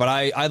appropriate, but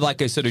I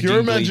like a sort of You're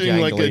imagining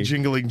jangly, like a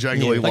jingling,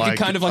 jangly, like a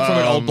kind of like from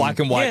an old black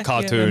and white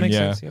cartoon. That makes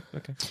sense. Yep,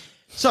 okay.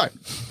 So,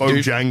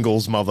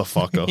 Bojangles,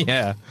 motherfucker.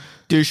 Yeah.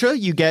 Dusha,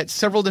 you get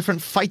several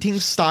different fighting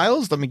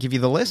styles. Let me give you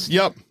the list.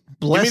 Yep.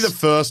 Give me the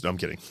first. No, I'm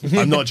kidding.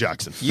 I'm not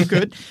Jackson. You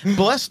could.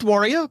 Blessed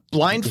Warrior,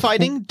 blind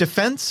fighting,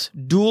 defense,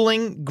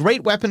 dueling,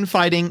 great weapon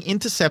fighting,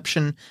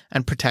 interception,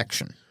 and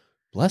protection.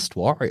 Blessed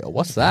Warrior,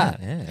 what's that?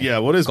 Yeah,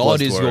 what is God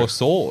Blessed is Warrior? your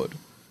sword.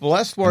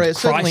 Blessed Warrior,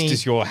 Christ certainly...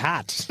 is your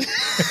hat.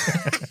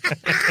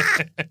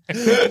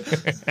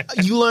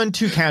 You learn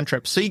 2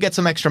 cantrips, so you get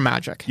some extra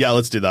magic. Yeah,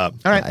 let's do that.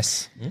 All right.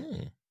 Nice.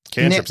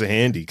 Cantrips are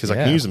handy because I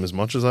can use them as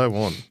much as I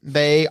want.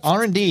 They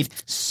are indeed.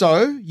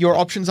 So your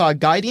options are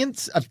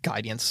guidance,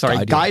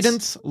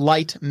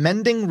 light,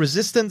 mending,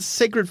 resistance,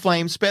 sacred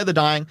flame, spare the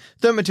dying,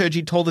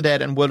 thaumaturgy, toll the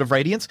dead, and word of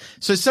radiance.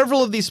 So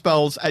several of these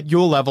spells at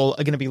your level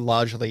are going to be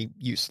largely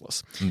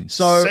useless.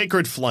 So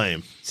Sacred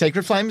flame.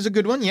 Sacred flame is a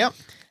good one. Yep.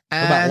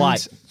 And about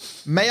light?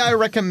 May I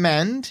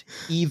recommend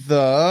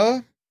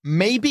either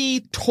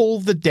maybe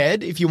toll the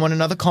dead if you want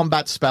another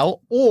combat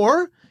spell,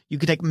 or you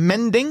could take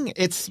mending.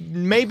 It's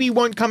maybe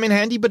won't come in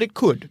handy, but it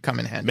could come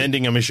in handy.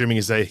 Mending, I'm assuming,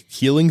 is a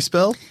healing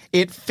spell?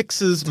 It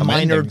fixes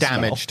minor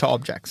damage to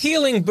objects.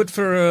 Healing, but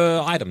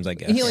for items, I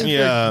guess. Healing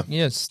Yeah.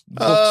 Yes.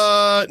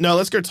 No,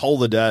 let's go toll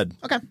the dead.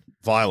 Okay.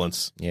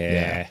 Violence.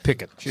 Yeah.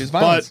 Pick it. Choose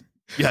violence.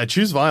 But,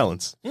 choose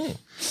violence.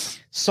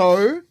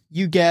 So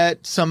you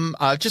get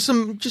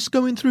just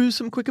going through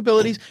some quick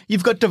abilities.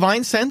 You've got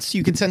divine sense.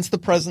 You can sense the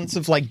presence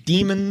of like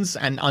demons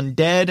and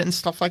undead and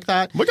stuff like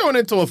that. We're going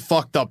into a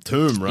fucked up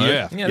tomb,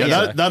 right?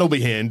 Yeah. That'll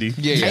be handy.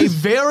 A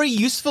very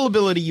useful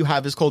ability you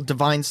have is called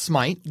Divine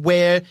Smite,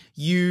 where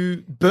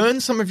you burn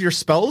some of your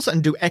spells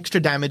and do extra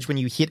damage when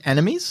you hit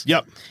enemies.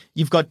 Yep.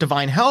 You've got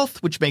Divine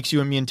Health, which makes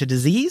you immune to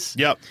disease.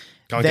 Yep.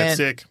 Can't get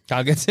sick.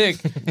 Can't get sick.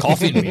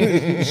 Coffee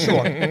me.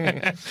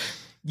 Sure.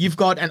 You've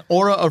got an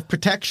Aura of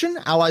Protection.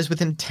 Allies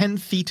within 10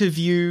 feet of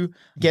you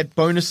get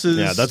bonuses.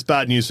 Yeah, that's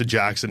bad news for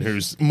Jackson,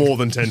 who's more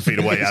than 10 feet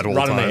away at all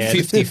times.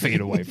 50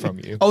 feet away from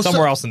you.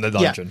 Somewhere else in the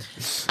dungeon.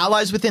 Yeah.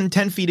 Allies within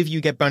 10 feet of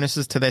you get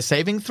bonuses to their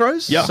saving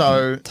throws. Yeah.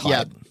 So,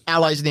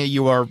 allies near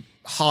you are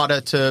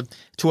harder to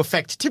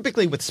affect,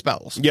 typically with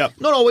spells. Yep.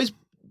 Not always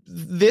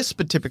this,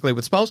 but typically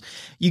with spells.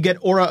 You get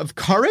Aura of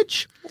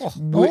Courage.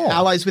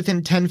 Allies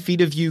within 10 feet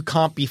of you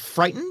can't be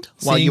frightened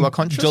while you are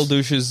conscious.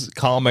 Jaldusha's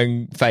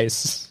calming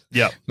face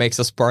makes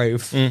us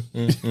brave. Mm.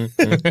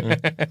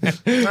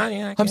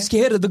 I'm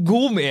scared of the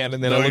ghoul man.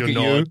 And then I look at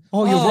you.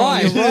 Oh, you're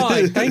right. You're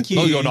right. Thank you.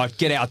 No, you're not.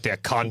 Get out there,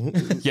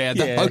 cunt.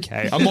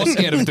 Okay. I'm more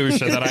scared of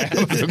Dusha than I am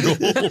of the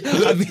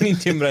ghoul. I've been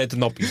intimidated to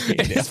not be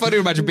scared. It's funny to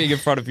imagine being in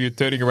front of you,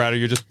 turning around, and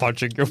you're just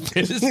punching your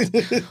fist.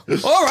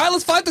 All right,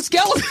 let's fight the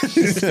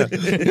skeletons.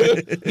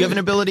 You have an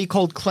ability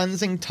called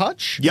Cleansing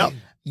Touch. Yep.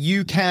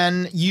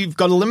 You've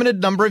got a limited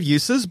number of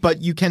uses,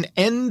 but you can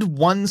end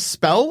one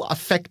spell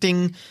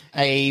affecting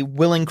a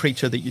willing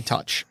creature that you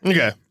touch.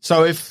 Okay.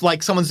 So if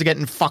like someone's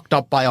getting fucked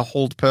up by a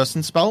hold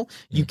person spell,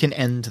 you can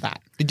end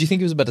that. Did you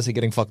think he was about to say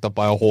getting fucked up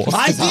by a horse?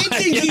 I did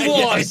think he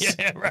was.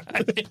 Yeah,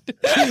 right.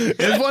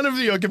 If one of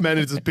your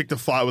commanders has picked a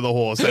fight with a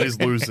horse and is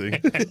losing,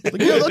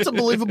 that's a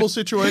believable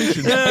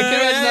situation. I can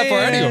imagine that for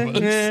any of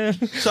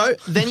us. So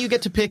then you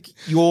get to pick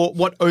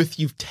what oath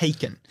you've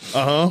taken.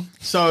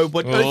 So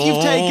what oath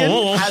you've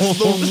taken has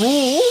the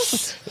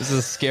rules. This is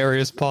the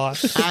scariest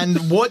part.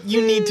 And what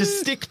you need to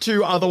stick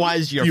to,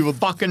 otherwise you're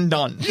fucking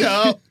done.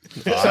 Yeah.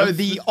 So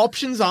the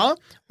options are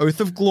Oath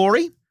of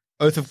Glory,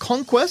 Oath of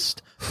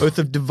Conquest, Oath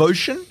of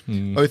Devotion,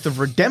 Oath of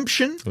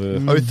Redemption,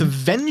 Oath of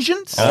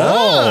Vengeance,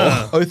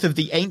 Oath of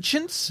the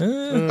Ancients,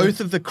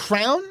 Oath of the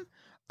Crown,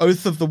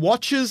 Oath of the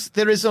Watchers.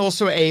 There is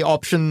also a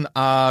option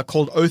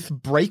called Oath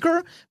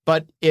Breaker,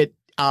 but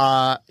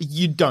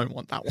you don't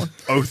want that one.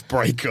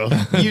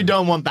 Oathbreaker. You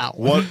don't want that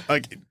one.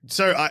 What?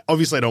 So I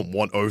obviously I don't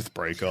want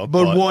Oathbreaker.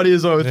 But what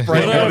is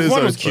Oathbreaker?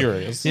 I was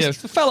curious. Yeah,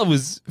 the fella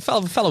was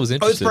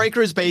interested.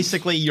 Oathbreaker is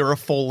basically you're a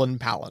fallen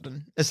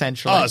paladin,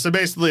 essentially. So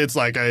basically it's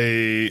like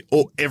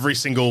every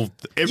single...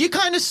 you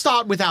kind of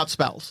start without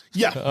spells.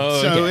 Yeah.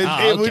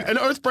 An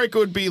Oathbreaker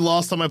would be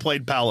last time I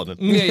played Paladin.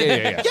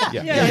 Yeah.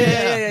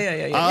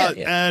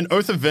 And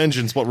Oath of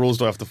Vengeance, what rules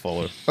do I have to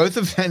follow? Oath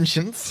of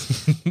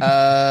Vengeance.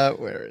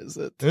 Where is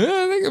it?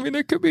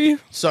 It could be.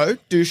 So,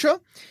 Dusha,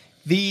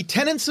 the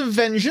tenets of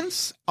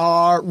vengeance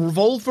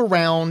revolve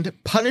around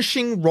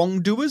punishing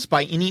wrongdoers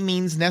by any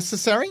means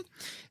necessary.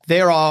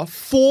 There are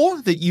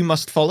 4 that you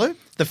must follow.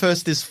 The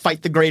first is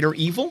fight the greater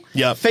evil.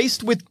 Yeah.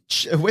 Faced with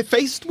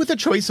a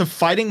choice of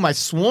fighting my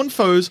sworn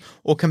foes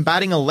or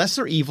combating a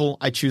lesser evil,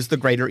 I choose the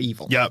greater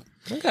evil. Yep.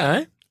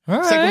 Okay. All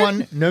right. Second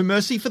one, no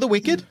mercy for the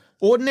wicked.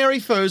 Ordinary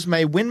foes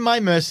may win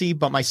my mercy,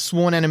 but my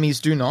sworn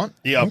enemies do not.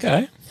 Yep.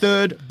 Okay.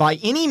 Third, by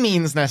any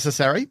means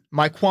necessary,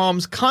 my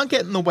qualms can't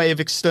get in the way of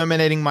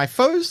exterminating my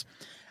foes.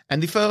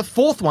 And the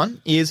fourth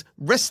one is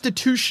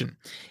restitution.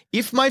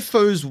 If my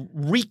foes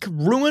wreak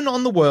ruin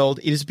on the world,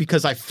 it is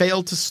because I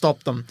failed to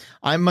stop them.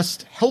 I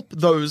must help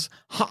those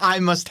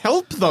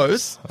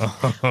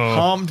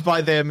harmed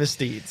by their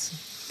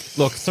misdeeds.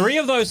 Look, 3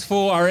 of those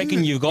 4, I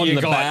reckon you've got in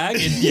the bag.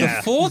 The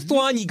 4th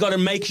one, you got to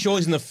make sure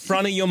is in the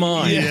front of your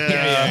mind.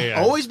 Yeah.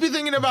 Always be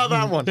thinking about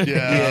that one.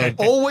 Yeah.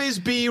 Always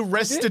be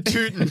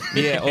restituting.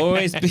 Yeah,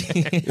 always be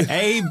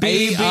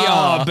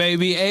ABR,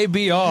 baby,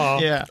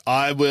 ABR. Yeah.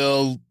 I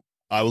will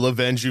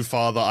avenge you,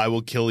 father. I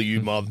will kill you,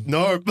 mother.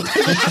 No.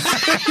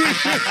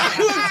 I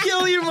will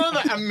kill you,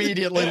 mother.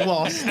 Immediately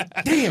lost.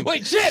 Damn.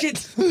 Wait,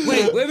 shit.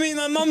 Wait, I mean,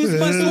 my mum's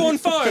my sworn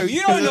foe.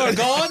 You don't know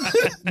God.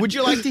 Would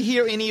you like to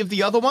hear any of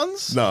the other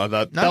ones? No,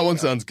 that one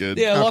sounds good.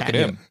 Yeah, lock it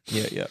Okay. in.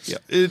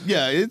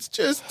 Yeah. It's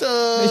just...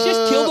 Let's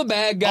just kill the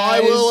bad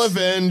guys. I will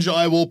avenge,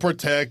 I will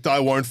protect,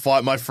 I won't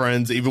fight my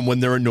friends even when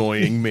they're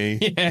annoying me.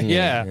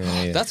 Yeah.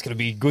 That's going to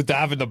be good to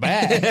have in the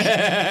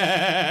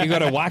bag. You got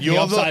to whack me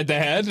upside the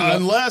head.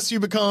 Unless you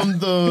become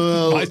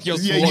the... Your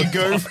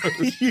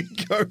you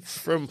go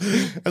from...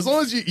 As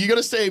long as you got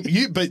to stay...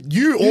 But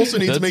you also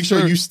need to make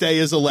sure you stay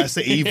as a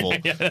lesser evil.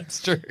 Yeah,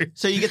 that's true.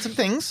 So you get some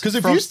things. Because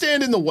if you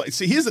stand in the way...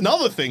 See, here's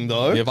another thing,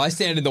 though. If I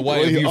stand in the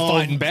way of you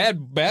fighting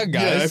bad guys...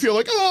 Yeah, if you're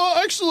like,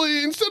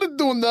 actually, instead of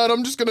doing that,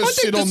 I'm just going to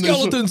sit on this...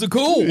 skeletons are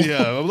cool.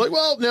 Yeah, I'm like,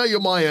 well, now you're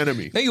my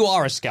enemy. Now you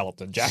are a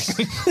skeleton,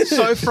 Jackson.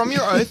 So from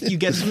your oath, you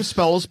get some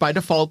spells by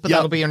default, but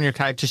that'll be on your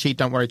character sheet.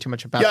 Don't worry too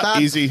much about that.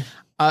 Yeah, easy.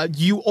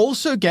 You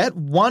also get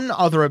one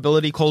other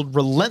ability called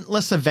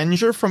Relentless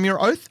Avenger from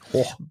your oath.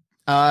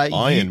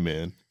 Iron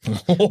Man.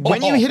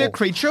 When you hit a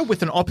creature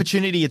with an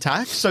opportunity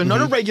attack, so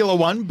not a regular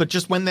one, but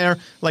just when they're,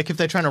 like, if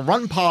they're trying to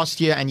run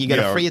past you and you get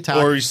a free attack.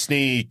 Or you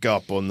sneak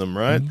up on them,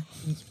 right?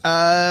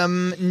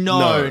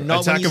 No,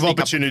 not attack of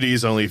opportunity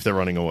is only if they're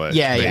running away.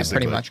 Yeah,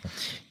 pretty much.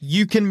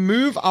 You can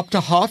move up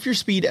to half your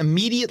speed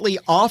immediately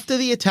after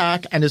the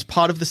attack and as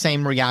part of the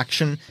same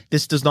reaction.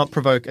 This does not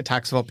provoke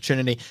attacks of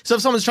opportunity. So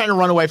if someone's trying to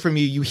run away from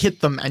you, you hit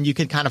them and you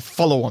can kind of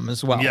follow them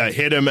as well. Yeah,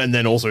 hit them and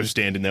then also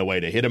stand in their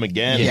way to hit them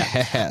again.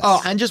 Yeah.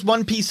 Oh, and just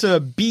one piece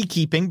of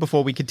beekeeping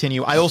before we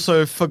continue. I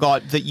also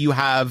forgot that you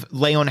have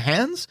Lay on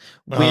Hands,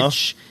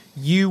 which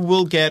you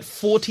will get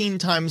 14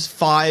 times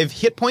 5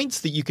 hit points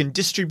that you can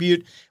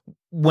distribute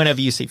whenever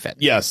you see fit.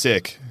 Yeah,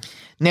 sick.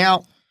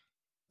 Now,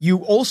 you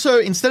also,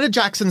 instead of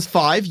Jackson's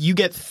 5, you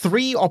get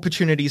 3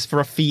 opportunities for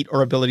a feat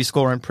or ability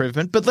score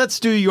improvement, but let's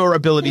do your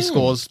ability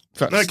scores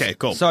first. Okay,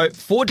 cool. So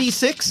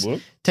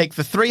 4d6, take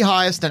the 3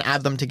 highest and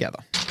add them together.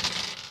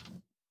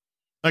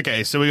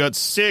 Okay, so we got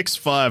 6,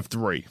 5,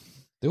 3.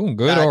 Doing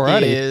good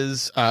already. That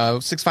is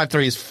 6, 5,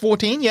 3 is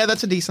 14. Yeah,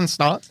 that's a decent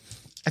start.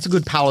 That's a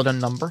good paladin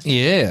number.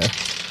 Yeah.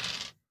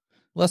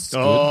 Less good.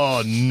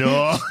 Oh,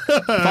 no.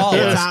 Far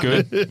less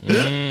good.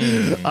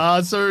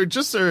 So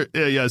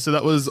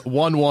that was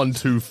 1, 1,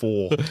 2,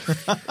 4.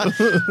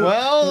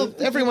 Well,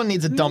 everyone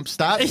needs a dump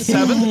stat.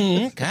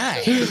 7.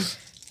 Okay.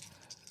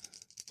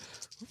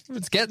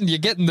 You're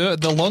getting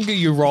the longer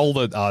you roll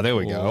the... Oh, there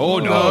we go. Oh,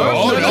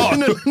 no.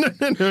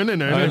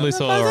 No. I only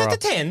saw That's a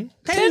 10.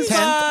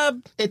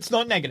 10's It's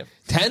not negative.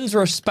 10's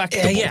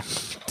respectable. yeah.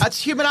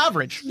 That's human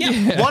average.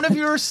 Yeah. One of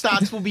your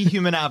stats will be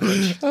human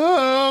average.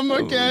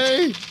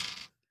 Okay.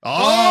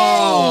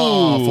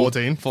 Oh,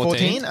 14.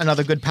 14.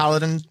 Another good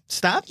paladin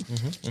stat.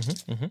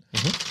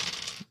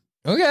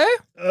 Okay.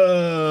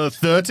 13.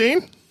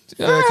 13.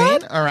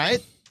 All right.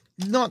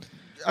 Not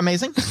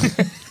amazing.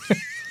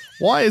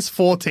 Why is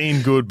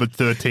 14 good but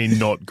 13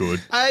 not good?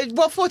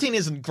 Well, 14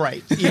 isn't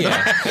great either.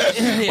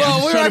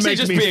 Well, we were actually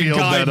just being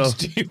kind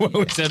to you when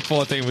we said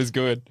 14 was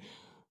good.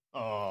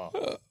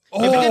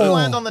 If it didn't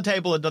land on the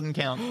table, it doesn't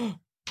count.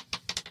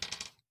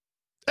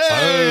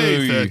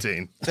 Hey,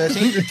 13.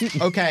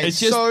 13? Okay, It's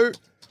just- so...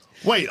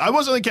 Wait, I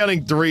was only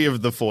counting 3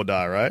 of the 4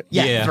 die, right?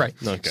 Yeah, 3.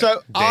 Okay.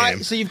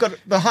 So you've got...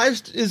 The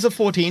highest is a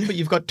 14, but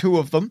you've got 2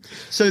 of them.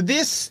 So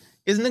this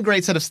isn't a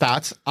great set of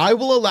stats. I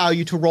will allow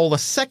you to roll a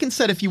second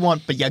set if you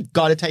want, but you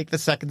got to take the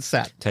second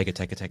set. Take it.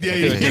 Yeah.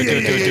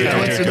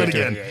 Let's do that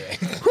again.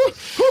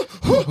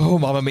 Oh,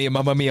 Mamma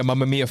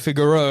Mia,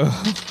 Figaro.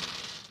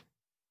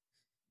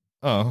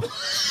 Oh.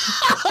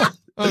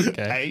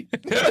 Okay.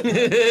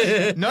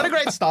 Not a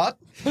great start.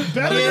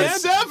 Better than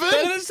 7.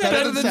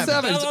 Better than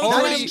 7. It's That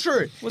already is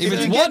true. If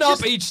it's one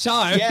up each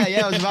time.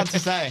 Yeah, I was about to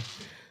say.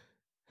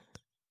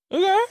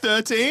 Okay.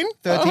 13.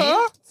 13.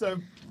 So,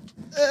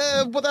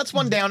 well, that's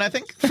one down, I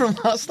think, from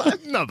last time.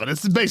 No, but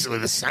it's basically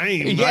the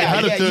same. Yeah, I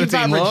had a you've 13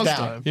 averaged last out.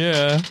 time.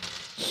 Yeah.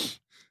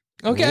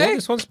 Okay. Ooh,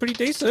 this one's pretty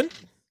decent.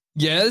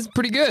 Yeah, it's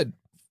pretty good.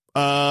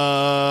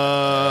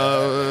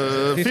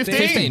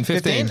 15.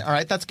 15. All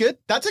right, that's good.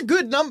 That's a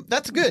good number.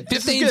 That's good.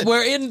 15's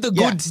we're in the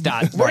good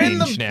stat We're in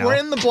range the now. We're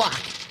in the black.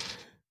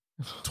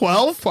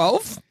 12.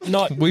 12?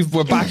 Not. We're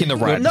back in the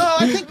red. No,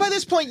 I think by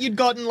this point you'd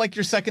gotten like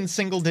your second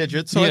single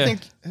digit. So Yeah. I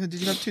think did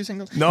you have 2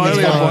 singles? No, I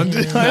only have 1.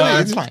 No,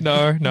 that's fine.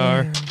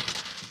 No.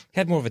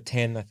 Had more of a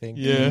 10, I think.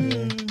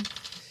 Yeah.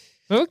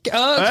 Okay.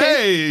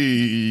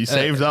 Hey,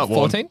 saved that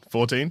one. 14?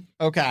 14.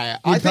 Okay, I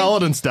Good think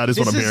paladin stat is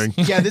what I'm hearing.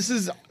 Yeah, this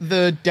is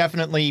the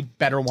definitely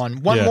better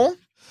one. One Yeah. more.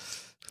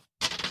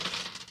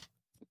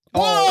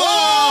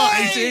 Oh,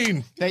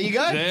 18. There you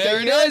go.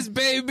 There it is,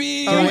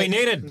 baby. All we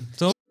needed.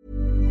 So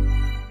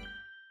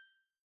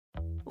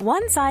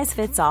One size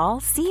fits all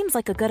seems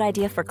like a good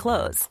idea for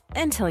clothes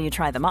until you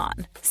try them on.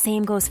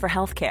 Same goes for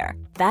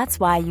healthcare. That's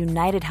why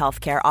United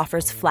Healthcare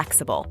offers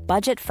flexible,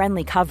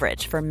 budget-friendly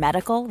coverage for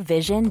medical,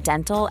 vision,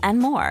 dental, and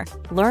more.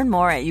 Learn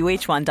more at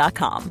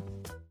uh1.com.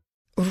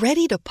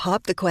 Ready to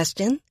pop the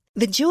question?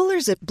 The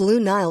jewelers at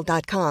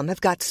BlueNile.com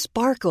have got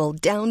sparkle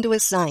down to a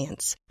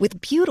science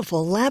with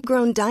beautiful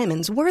lab-grown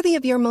diamonds worthy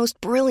of your most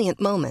brilliant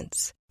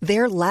moments.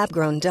 Their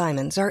lab-grown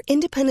diamonds are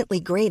independently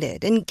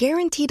graded and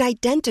guaranteed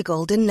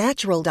identical to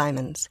natural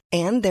diamonds,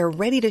 and they're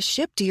ready to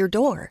ship to your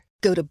door.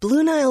 Go to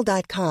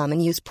BlueNile.com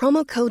and use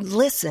promo code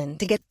LISTEN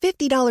to get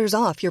 $50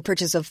 off your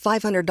purchase of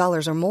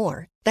 $500 or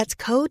more. That's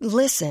code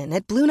LISTEN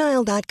at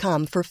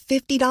BlueNile.com for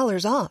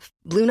 $50 off.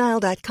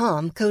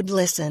 BlueNile.com, code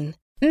LISTEN.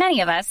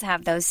 Many of us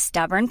have those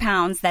stubborn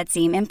pounds that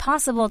seem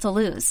impossible to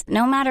lose,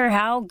 no matter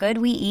how good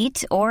we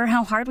eat or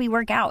how hard we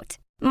work out.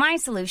 My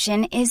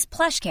solution is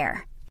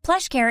PlushCare.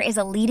 PlushCare is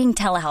a leading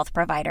telehealth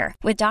provider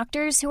with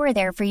doctors who are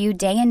there for you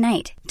day and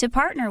night to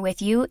partner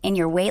with you in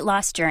your weight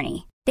loss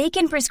journey. They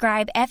can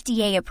prescribe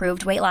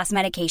FDA-approved weight loss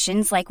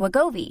medications like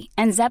Wegovy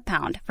and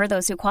Zepbound for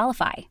those who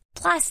qualify.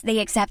 Plus, they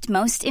accept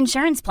most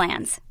insurance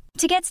plans.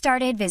 To get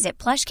started, visit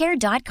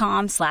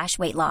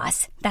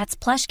plushcare.com/weightloss. That's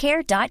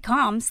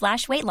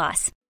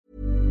plushcare.com/weightloss.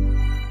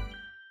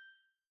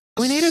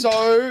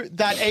 So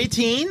that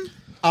 18,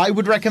 I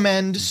would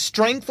recommend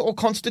strength or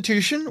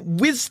constitution,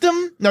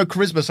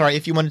 charisma, sorry,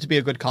 if you wanted to be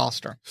a good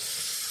caster.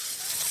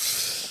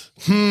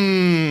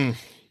 You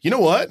know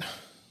what?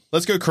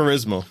 Let's go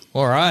charisma.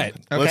 All right.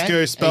 Let's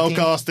go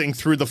spellcasting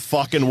through the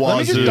fucking wazoo. Let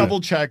me just double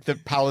check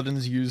that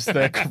paladins use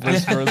their charisma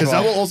as well. Because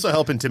that will also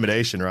help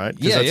intimidation, right?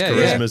 Yeah,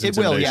 charisma's It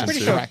will, yeah. intimidation Pretty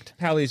too. correct.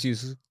 Pallies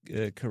use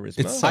charisma.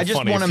 It's so I just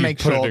funny wanna if you make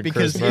put it sure, in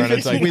because charisma if and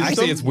it's like, wisdom-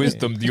 actually it's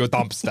wisdom, your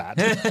dump stat.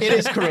 It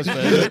is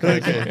charisma.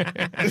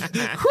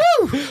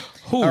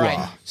 All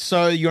right.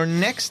 So your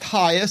next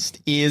highest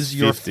is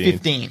your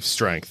 15.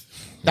 Strength.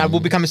 That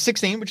will become a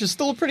 16, which is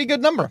still a pretty good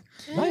number.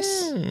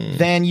 Nice.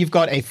 Then you've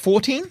got a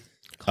 14.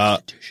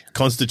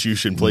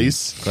 Constitution,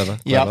 please. Clever.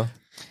 Yep.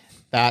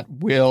 That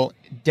will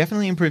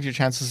definitely improve your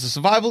chances of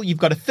survival. You've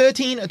got a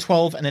 13, a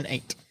 12, and an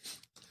 8.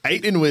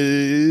 8 in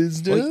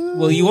wisdom.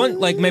 Well, you want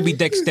like maybe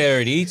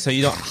dexterity, so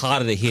you're not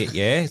harder to hit,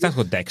 yeah? That's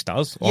what dex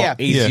does. Or Yeah.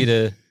 easier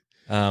to.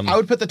 I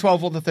would put the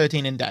 12 or the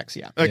 13 in dex,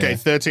 yeah. Okay,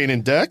 13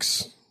 in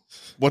dex.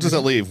 What does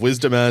that leave?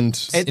 Wisdom and...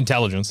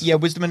 Intelligence. Yeah,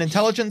 wisdom and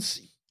intelligence.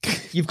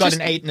 You've got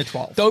an 8 and a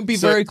 12. Don't be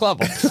very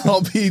clever.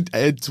 I'll be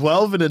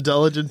 12 in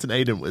intelligence and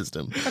 8 in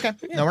wisdom. Okay,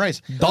 no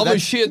worries. Dumb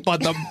as shit,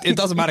 but it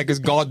doesn't matter because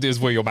God is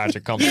where your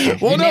magic comes from.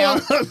 Well, Now-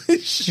 no, I'm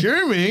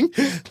assuming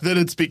that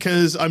it's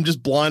because I'm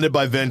just blinded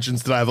by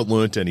vengeance that I haven't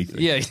learnt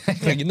anything. Yeah,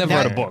 you never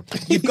read a book.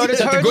 You've got a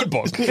Except a total- good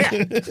book.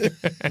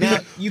 Now,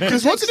 you can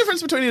Because take... what's the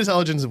difference between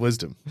intelligence and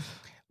wisdom?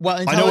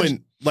 Well, I know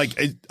in, like,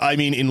 I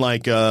mean in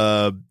like,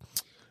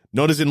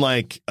 not as in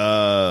like...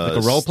 Like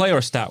a role play or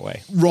a stat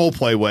way? Role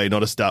play way,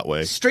 not a stat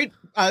way. Street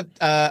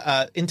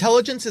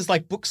intelligence is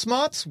like book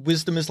smarts.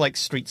 Wisdom is like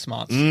street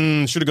smarts.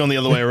 Should have gone the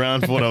other way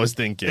around for what I was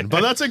thinking,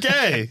 but that's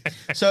okay.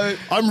 So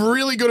I'm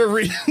really good at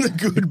reading the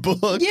good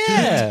book.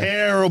 Yeah.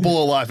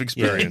 Terrible at life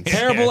experience.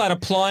 Terrible at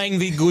applying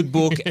the good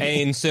book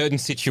in certain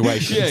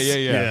situations.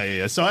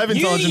 Yeah. So I have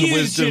intelligent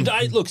wisdom.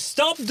 Look,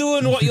 stop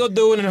doing what you're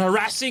doing and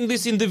harassing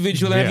this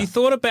individual. Have you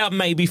thought about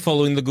maybe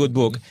following the good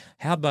book?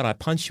 How about I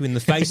punch you in the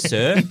face,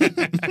 sir?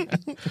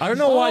 I don't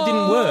know why it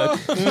didn't work.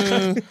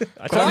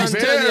 I Christ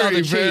turned the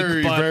other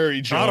cheek, but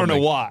very I don't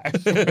know why.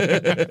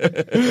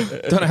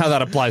 Don't know how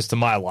that applies to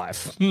my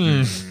life.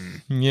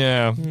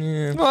 Yeah.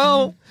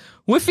 Well,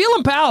 we're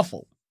feeling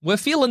powerful. We're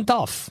feeling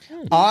tough.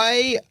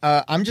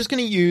 I'm just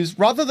going to use,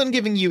 rather than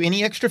giving you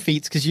any extra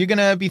feats, because you're going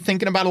to be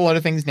thinking about a lot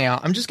of things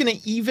now, I'm just going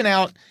to even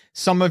out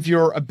some of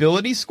your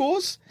ability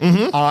scores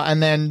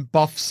and then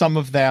buff some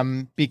of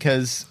them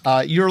because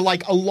you're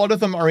like, a lot of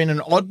them are in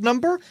an odd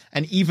number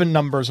and even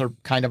numbers are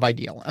kind of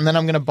ideal. And then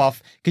I'm going to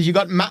buff, because you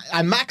got,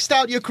 I maxed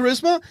out your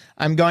charisma.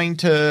 I'm going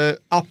to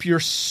up your,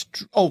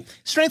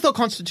 strength or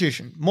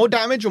constitution, more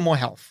damage or more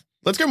health?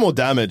 Let's go more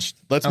damage.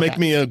 Let's make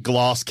me a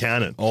glass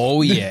cannon.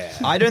 Oh, yeah.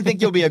 I don't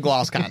think you'll be a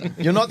glass cannon.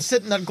 You're not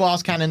sitting at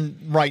glass cannon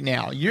right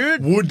now. You're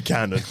wood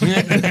cannon.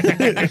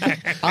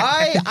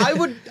 I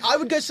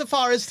would go so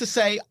far as to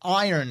say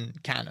iron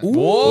cannon.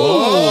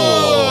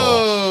 Whoa!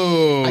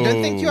 I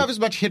don't think you have as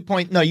much hit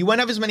point. No, you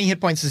won't have as many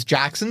hit points as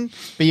Jackson,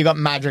 but you got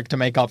magic to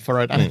make up for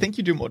it, and I think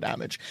you do more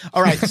damage.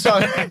 All right, so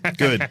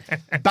good.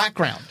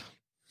 Background.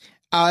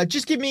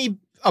 Just give me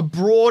a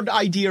broad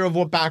idea of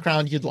what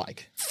background you'd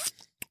like.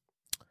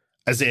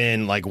 As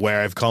in, like,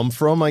 where I've come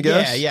from, I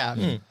guess? Yeah.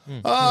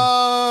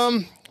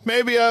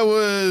 Maybe I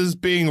was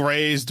being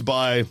raised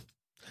by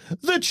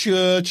the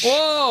church.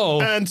 Whoa!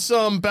 And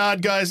some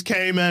bad guys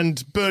came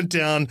and burnt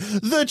down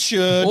the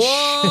church.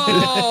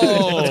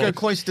 Whoa! Let's go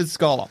cloistered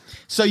scholar.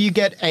 So you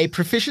get a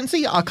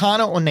proficiency,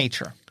 arcana, or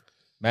nature?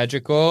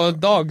 Magic or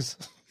dogs?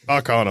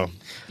 Arcana.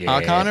 Yeah.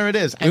 Arcana it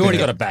is. We already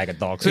got a bag of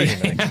dogs. You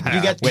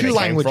get 2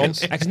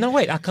 languages. Actually, no,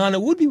 wait. Arcana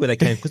would be where they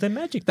came because they're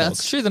magic dogs.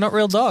 That's true. They're not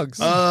real dogs.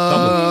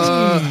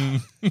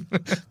 Goblin.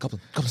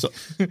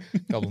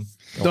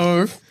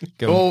 No.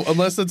 Oh,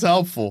 unless it's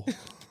helpful.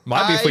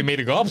 Might be if we meet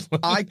a goblin.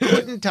 I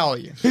couldn't tell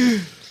you.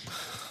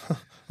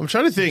 I'm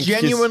trying to think.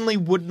 Genuinely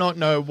would not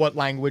know what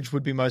language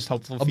would be most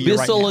helpful for you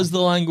right now. Abyssal is the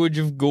language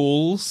of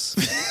ghouls.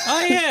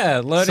 Oh,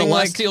 yeah. Learning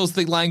Celestial's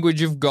the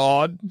language of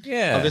God.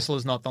 Yeah. Abyssal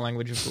is not the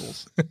language of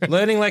ghouls.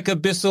 Learning like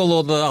Abyssal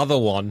or the other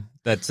one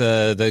that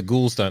the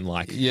ghouls don't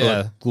like. Yeah.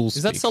 Like ghouls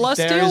is that speak.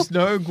 Celestial? There is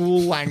no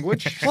ghoul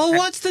language. Well,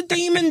 what's the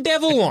demon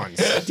devil ones?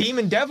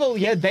 Demon devil,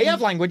 yeah, they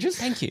have languages.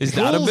 Thank you. Is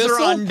that Ghouls Abyssal?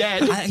 are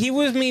undead. He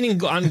was meaning...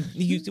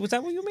 was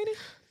that what you were meaning?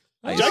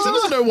 Jackson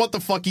doesn't know what the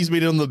fuck he's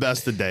meeting on the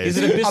best of days.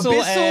 Is it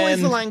Abyssal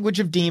is the language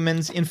of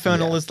demons.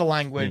 Infernal is the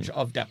language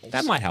of devils.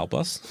 That might help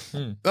us.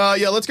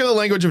 Yeah, let's go to the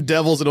language of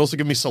devils and also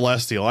give me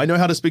Celestial. I know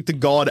how to speak to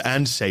God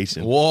and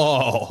Satan. Whoa.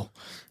 All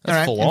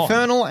right,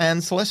 Infernal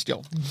and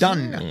Celestial.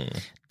 Done.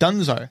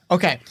 Dunzo.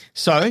 Okay,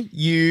 so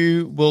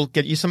you will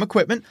get you some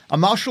equipment, a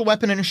martial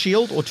weapon and a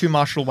shield, or 2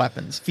 martial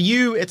weapons. For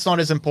you, it's not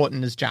as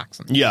important as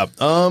Jackson. Yeah.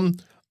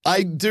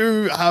 I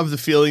do have the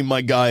feeling my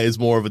guy is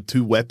more of a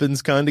 2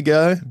 weapons kind of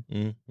guy.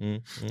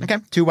 Okay,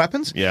 2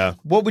 weapons? Yeah.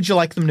 What would you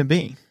like them to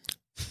be?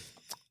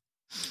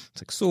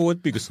 It's like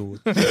sword, bigger sword.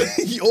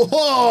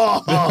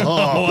 Wow.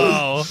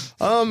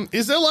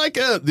 Is there like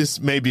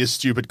this may be a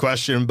stupid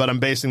question, but I'm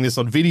basing this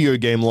on video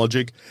game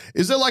logic.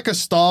 Is there like a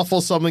staff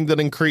or something that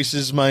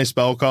increases my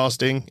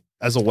spellcasting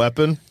as a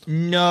weapon?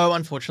 No,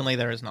 unfortunately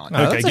there is not.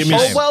 Okay, give me...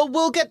 well,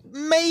 we'll get...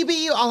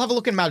 Maybe I'll have a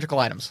look in magical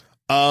items.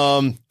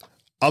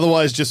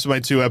 Otherwise, just my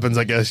 2 weapons,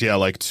 I guess, yeah,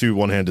 like 2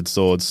 one-handed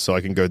swords, so I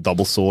can go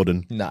double sword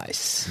and...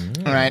 Nice.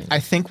 All right, I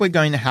think we're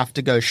going to have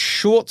to go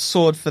short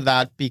sword for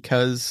that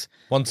because...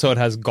 One sword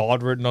has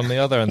God written on the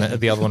other, and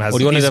the other one has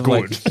do you want to have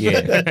good.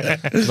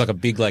 it's like a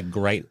big, like,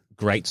 great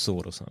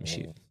sword or some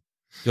shit.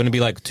 You want to be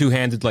like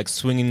 2-handed, like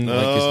swinging like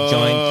this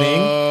giant thing?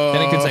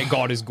 Then it could say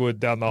God is good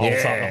down the whole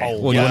side.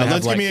 Well,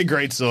 let's give me a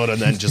great sword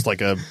and then just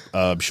like a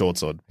short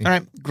sword. All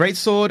right, great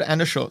sword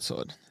and a short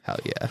sword. Hell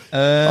yeah.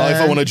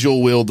 If I want to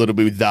dual wield, it'll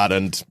be that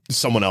and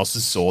someone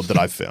else's sword that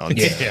I found.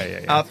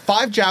 Yeah.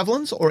 5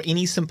 javelins or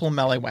any simple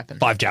melee weapon?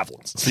 5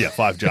 javelins. Yeah,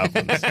 5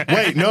 javelins.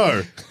 Wait,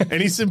 no.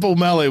 Any simple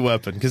melee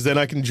weapon, because then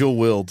I can dual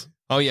wield.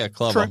 Oh, yeah,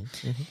 clever.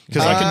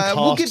 Because I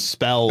can cast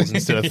spells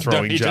instead of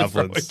throwing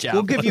javelins.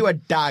 We'll give you a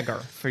dagger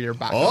for your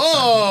backup.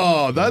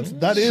 Oh,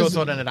 that is... Short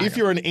sword and a dagger. If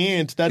you're an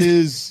ant, that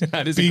is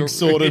big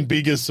sword and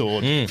bigger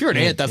sword. If you're an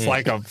ant, that's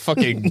like a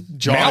fucking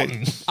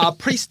giant. A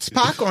priest's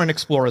pack or an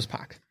explorer's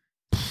pack?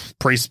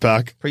 Priest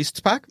pack. Priest's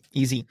pack?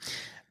 Easy.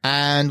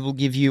 And we'll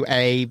give you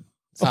a...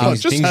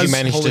 things you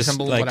managed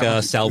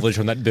to salvage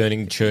from that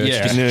burning church,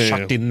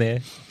 chucked in there.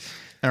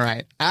 All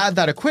right. Add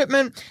that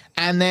equipment,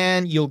 and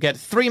then you'll get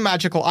 3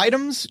 magical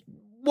items.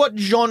 What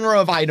genre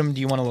of item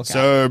do you want to look at?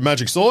 So,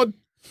 magic sword.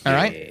 All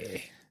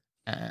right.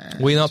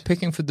 We're not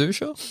picking for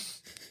Dusha?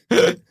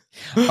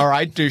 All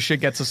right, Dusha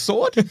gets a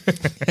sword.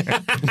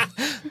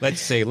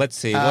 Let's see. What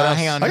else?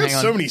 Hang on. I got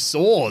so many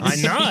swords. I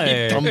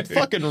know. I'm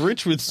fucking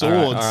rich with swords.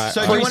 All right.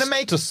 So do you want to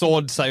make to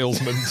sword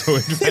salesman to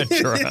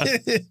adventurer.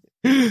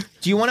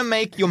 Do you want to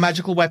make your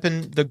magical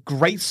weapon the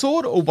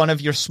greatsword or one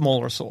of your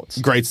smaller swords?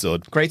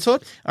 Greatsword.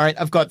 Greatsword? All right,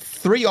 I've got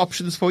 3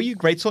 options for you.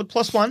 Greatsword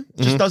 +1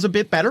 just does a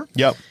bit better.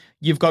 Yep.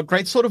 You've got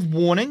Greatsword of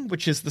Warning,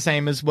 which is the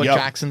same as what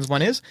Jackson's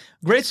one is.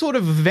 Greatsword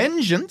of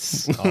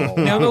Vengeance.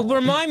 Now,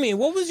 remind me,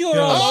 what was your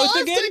oath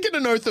I've again? taken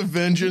an oath of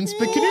vengeance,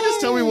 but can you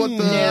just tell me what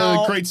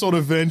the Greatsword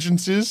of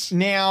Vengeance is?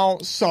 Now,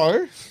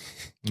 so...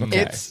 Okay.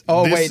 It's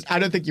wait, I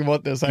don't think you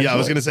want this. Actually. Yeah, I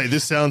was going to say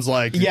this sounds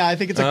like I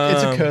think it's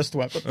a cursed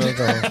weapon.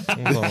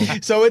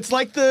 So it's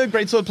like the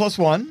Greatsword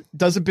 +1,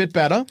 does a bit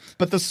better,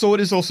 but the sword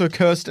is also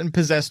cursed and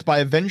possessed by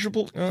a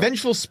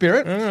vengeful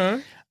spirit.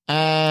 And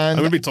I'm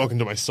going to be talking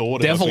to my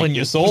sword. Devil in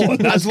your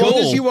sword. as long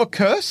as you are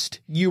cursed,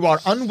 you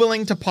are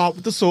unwilling to part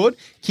with the sword,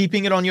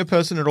 keeping it on your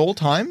person at all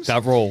times.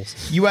 That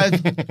rules. You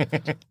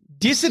have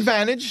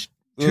disadvantage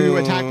to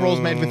attack rolls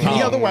made with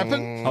any other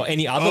weapon. Oh,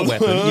 any other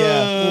weapon?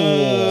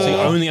 Yeah. So you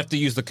only have to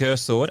use the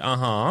cursed sword?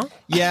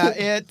 Yeah,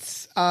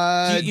 it's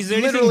is there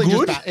anything literally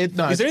good? just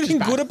bad. Is there anything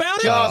good about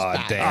it? Just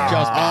bad. damn.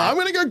 Just bad. I'm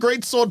going to go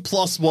Greatsword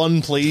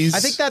 +1, please. I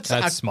think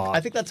that's smart.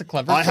 I think that's a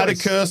clever I had a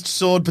choice. cursed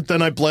sword, but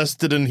then I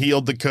blessed it and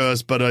healed the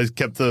curse, but I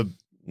kept the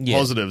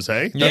positives,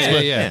 hey?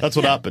 Yeah. That's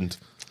what happened.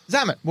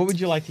 Zamet, what would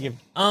you like to give?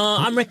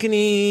 I'm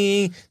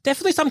reckoning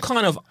definitely some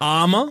kind of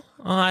armor.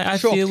 I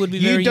feel would be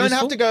very You don't useful.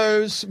 have to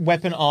go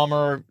weapon,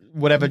 armor,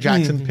 whatever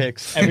Jackson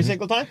picks every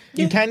single time.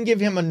 You can give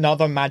him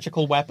another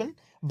magical weapon,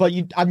 but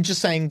I'm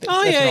just saying. That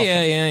Oh that's an option.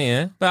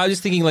 yeah. But I was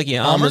just thinking,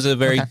 armor's a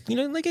very,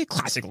 like a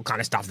classical kind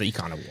of stuff that you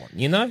kind of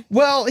want,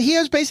 Well, he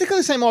has basically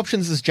the same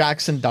options as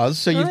Jackson does.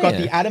 So you've got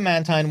the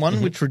adamantine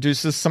one, which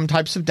reduces some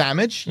types of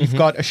damage. You've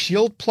got a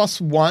shield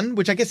 +1,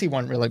 which I guess he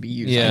won't really be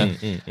using.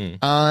 Yeah.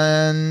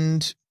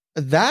 And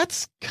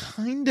that's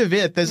kind of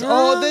it. There's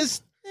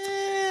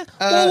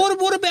well,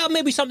 what about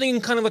maybe something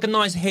in kind of like a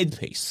nice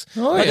headpiece?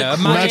 Oh, like yeah, a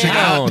magic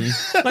crown,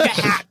 like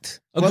a hat,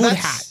 a good that's,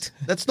 hat.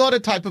 That's not a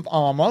type of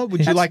armor.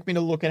 Would you like me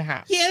to look at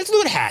hats? Yeah, let's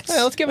look at hats.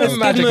 Yeah, let's give him a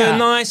magic hat.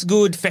 nice,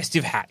 good,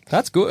 festive hat.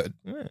 That's good.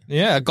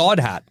 Yeah, a god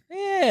hat.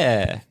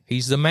 Yeah.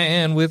 He's the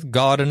man with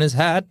God in his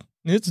hat.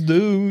 It's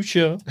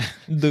Dusha.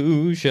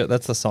 Dusha.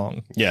 That's the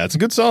song. Yeah, it's a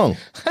good song.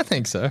 I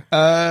think so.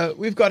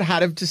 We've got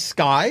Hat of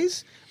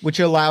Disguise, which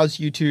allows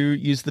you to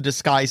use the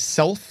Disguise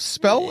Self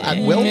spell at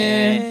will.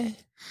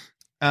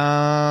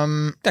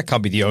 That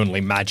can't be the only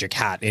magic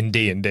hat in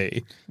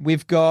D&D.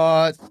 We've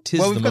got Tis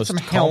we've the got most some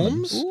common.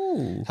 helms.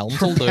 Ooh.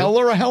 Helms will do.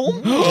 Propeller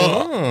helm.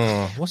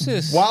 What's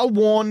this? While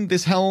worn,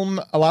 this helm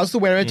allows the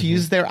wearer to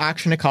use their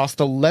action to cast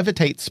a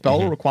levitate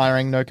spell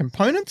requiring no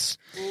components.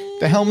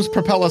 The helm's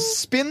propeller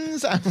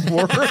spins and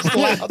whirs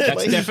loudly.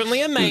 That's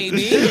definitely a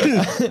maybe.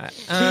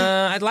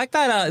 I'd like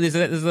that.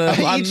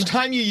 Each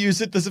time you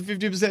use it, there's a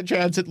 50%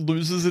 chance it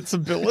loses its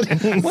ability.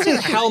 What's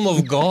this Helm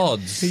of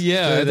Gods?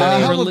 Yeah.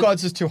 Helm of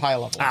Gods is too high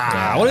level.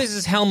 What is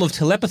this Helm of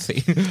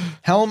Telepathy?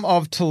 Helm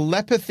of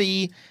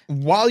Telepathy.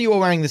 While you are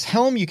wearing this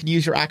helm, you can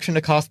use your action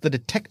to cast the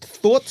Detect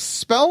Thoughts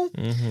spell,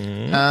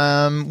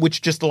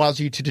 which just allows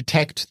you to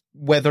detect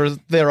whether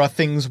there are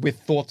things with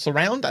thoughts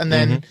around and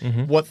then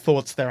what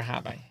thoughts they're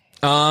having.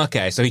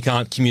 Okay, so he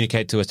can't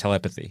communicate to us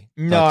telepathy.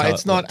 No,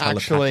 it's not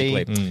actually.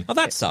 telepathically. Oh,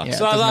 that sucks. Yeah,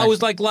 so it doesn't I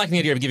was liking the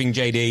idea of giving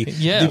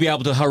JD to be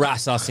able to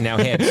harass us in our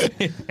heads.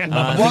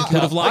 Well,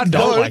 could have liked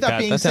don't though, like that.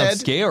 being That sounds said,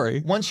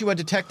 scary. Once you are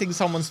detecting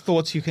someone's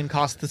thoughts, you can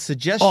cast the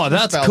suggestion Oh,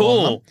 that's spell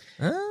cool.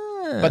 on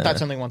them, but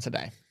that's only once a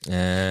day.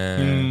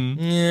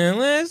 Yeah,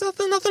 well,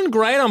 there's nothing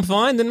great. I'm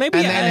fine. Then maybe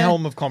And then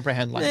Helm of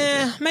Comprehend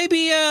languages.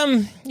 maybe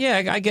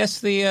I guess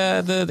the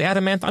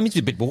adamant. I mean, it's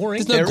a bit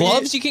boring. There's no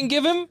gloves you can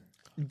give him?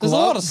 There's a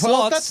lot of slots.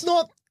 Well, that's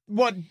not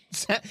what.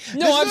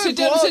 No, I'm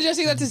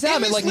suggesting that to Sam.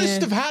 In this Like,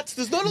 list of hats,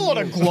 there's not a lot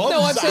of gloves.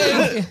 no, I'm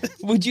saying,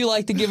 would you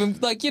like to give him,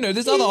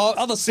 there's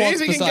other See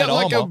slots if you can beside get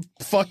like armor.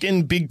 a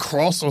fucking big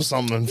cross or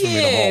something for me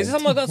to Yeah,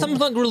 hold. something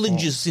like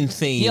religious in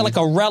theme. Yeah, like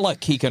a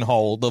relic he can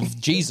hold of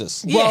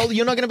Jesus. Well,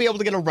 you're not going to be able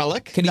to get a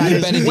relic. Can he That do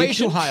is benediction? way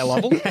too high a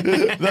level.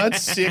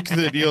 That's sick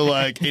that you're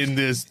like in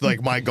this,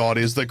 like, my God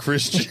is the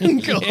Christian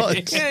God.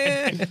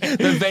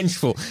 the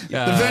vengeful.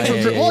 The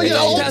vengeful. Well, yeah,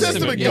 Old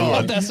Testament yeah, God.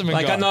 Old Testament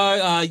Like God.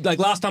 I know, like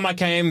last time I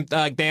came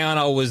down,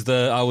 I was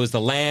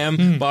the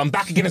lamb, but I'm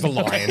back again as a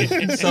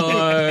lion.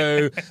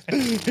 So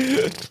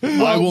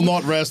I will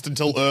not rest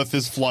until Earth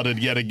is flooded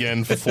yet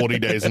again for 40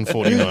 days and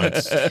 40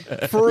 nights.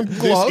 For This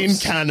gloves, in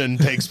canon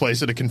takes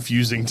place at a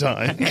confusing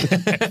time.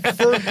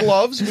 for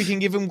gloves, we can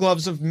give him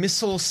gloves of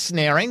missile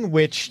snaring,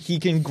 which he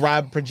can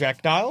grab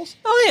projectiles.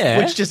 oh yeah,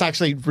 Which just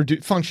actually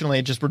functionally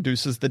it just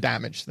reduces the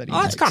damage that he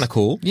takes. that's kind of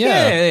cool.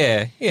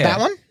 Yeah. Yeah. That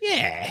one?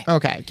 Yeah.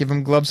 Okay, give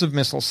him gloves of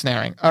missile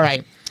snaring. All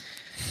right.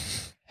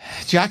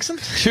 Jackson?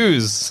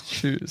 Shoes.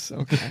 Shoes.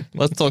 Okay.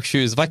 Let's talk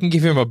shoes. If I can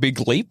give him a big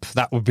leap,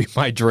 that would be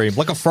my dream.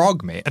 Like a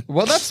frog, man.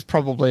 Well, that's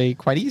probably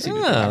quite easy to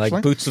do, Ah, actually.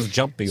 like boots of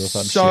jumpy or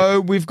something. So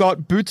we've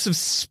got boots of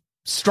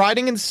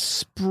striding and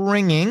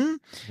springing,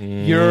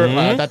 you're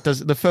that does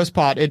the first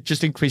part. It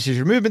just increases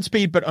your movement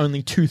speed, but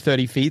only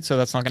 230 feet, so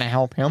that's not going to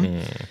help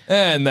him.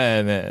 And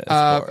then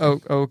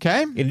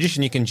okay. In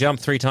addition, you can jump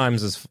 3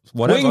 times as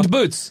whatever. Winged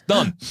boots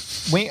done.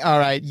 All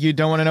right, you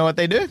don't want to know what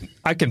they do?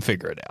 I can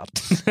figure it out.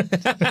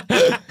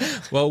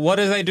 Well, what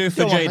do they do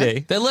for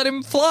JD? They let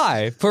him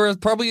fly for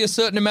probably a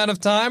certain amount of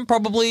time,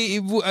 probably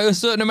a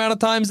certain amount of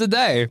times a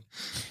day.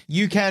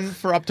 You can,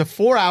 for up to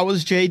 4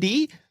 hours,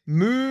 JD,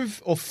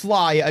 move or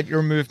fly at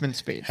your movement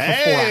speed for 4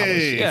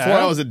 hours. Yeah. 4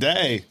 hours a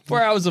day.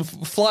 4 hours of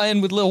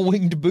flying with little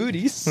winged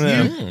booties.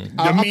 Yeah.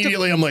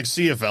 Immediately, I'm like,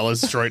 see you,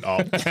 fellas, straight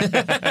up.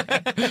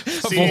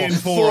 See you in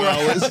 4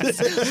 hours.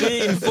 See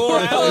you in 4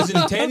 hours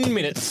and 10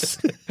 minutes.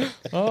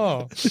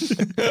 Oh.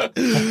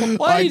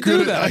 Why do you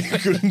do that? I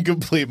couldn't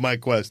complete my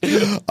quest.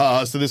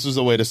 So this was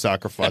a way to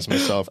sacrifice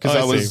myself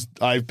because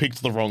I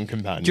picked the wrong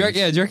companion. Do you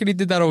reckon he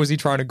did that, or was he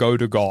trying to go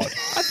to God?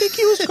 I think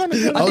he was kind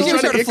of. I think he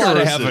was trying to fly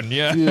to heaven.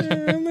 Yeah,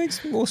 it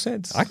makes more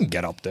sense. I can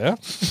get up there.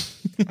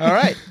 All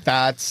right,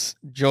 that's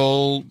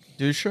Joel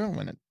Dusha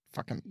when it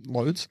fucking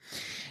loads.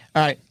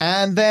 All right,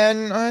 and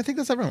then I think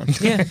that's everyone.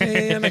 Yeah,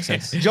 that makes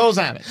sense. Joel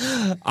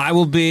Zammit. I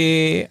will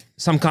be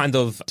some kind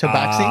of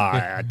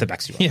Tabaxi.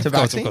 Tabaxi. Yeah,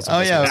 Tabaxi.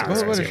 Oh yeah,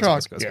 what a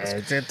shock.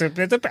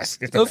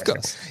 Of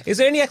course. Is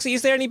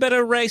there any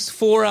better race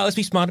for? Let's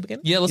be smart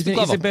again. Yeah, let's be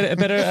clever. Is there a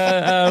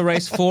better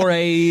race for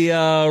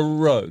a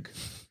rogue?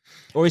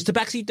 Or is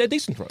Tabaxi a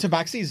decent rogue?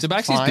 Tabaxi's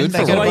fine. Good they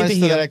for get rogue. bonus to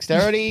their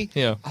dexterity.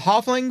 Yeah.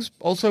 Halflings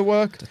also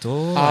work.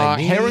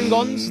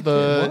 Herringons,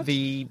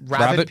 the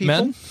rabbit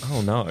people. men?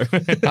 Oh no.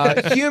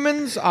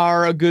 Humans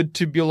are a good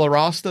tubular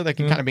rasta. They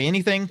can kind of be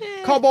anything.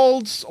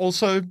 Kobolds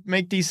also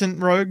make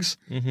decent rogues.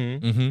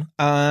 I'm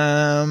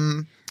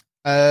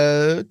sad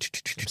I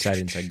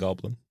didn't say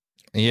goblin.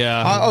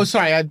 Yeah.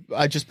 Sorry.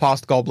 I just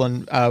passed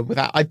goblin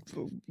without. I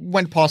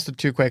went past it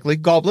too quickly.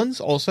 Goblins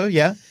also,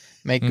 yeah.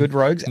 Make good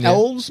rogues. Yeah.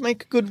 Elves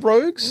make good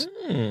rogues.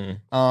 And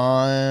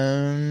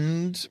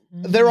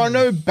there are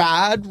no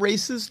bad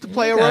races to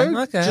play a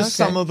rogue. Just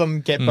some of them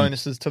get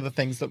bonuses to the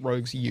things that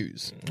rogues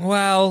use.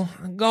 Well,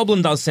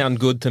 goblin does sound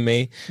good to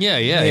me.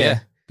 Yeah.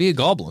 Be a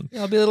goblin.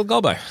 Yeah, I'll be a little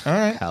gobbo. All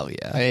right. Hell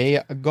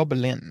yeah. A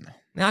goblin.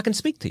 Now I can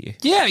speak to you.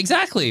 Yeah,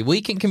 exactly.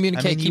 We can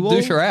communicate, keep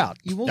Dusha out.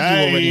 You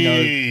already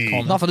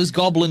know. Enough of this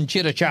goblin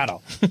chitter-chatter.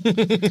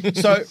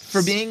 So,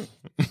 for being...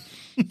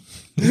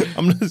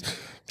 I'm going to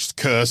just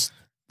curse.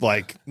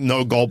 Like,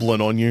 no goblin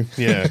on you.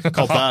 Yeah,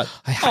 call that.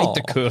 I hate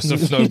the curse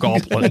of no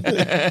goblin.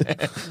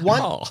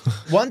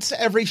 Once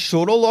every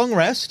short or long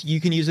rest, you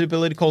can use an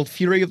ability called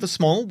Fury of the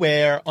Small,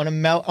 where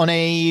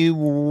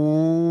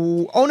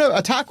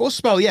attack or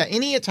spell,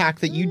 any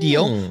attack that you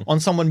deal on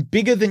someone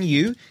bigger than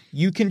you,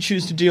 you can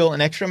choose to deal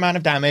an extra amount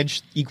of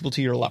damage equal to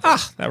your level.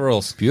 That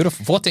rules.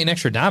 Beautiful. 14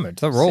 extra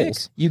damage. That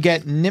rolls. You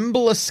get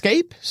Nimble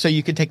Escape, so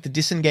you can take the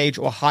disengage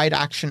or hide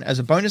action as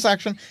a bonus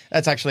action.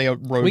 That's actually a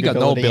rogue We got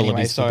no ability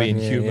abilities for being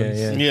humans.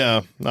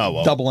 Yeah. Oh,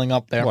 well. Doubling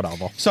up there.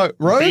 Whatever. So,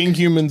 rogue... Being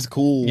human's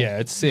cool. Yeah,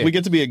 it's sick. We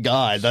get to be a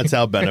guide. That's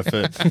our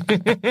benefit.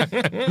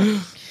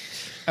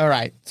 All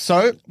right.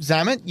 So,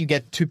 Zammit, you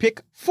get to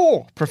pick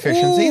 4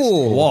 proficiencies.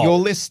 Ooh. Your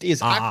list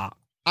is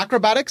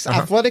acrobatics,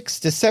 athletics,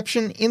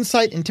 deception,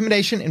 insight,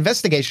 intimidation,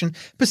 investigation,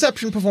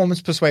 perception,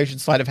 performance, persuasion,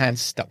 sleight of hand,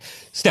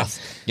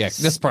 stealth. Yeah,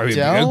 that's probably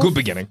a good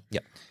beginning.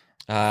 Yep.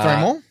 3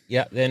 more?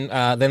 Yeah,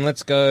 then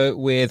let's go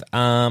with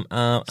sleight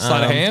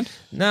of hand?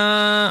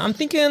 Nah, I'm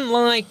thinking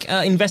like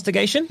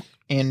investigation.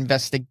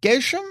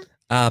 Investigation.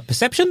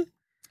 Perception.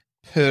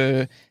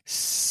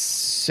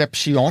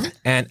 Perception.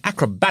 And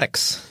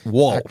acrobatics.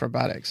 Whoa.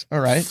 Acrobatics. All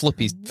right.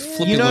 Flippy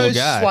you know, little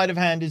guy. sleight of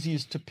hand is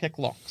used to pick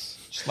locks.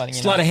 Just letting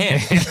you know. Sleight of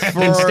hand.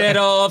 Instead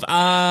of,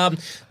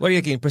 what are you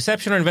thinking?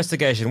 Perception or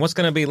investigation? What's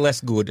going to be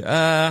less good?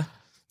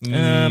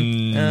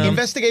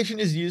 Investigation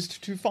is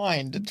used to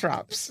find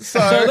traps. So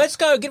let's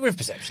go get rid of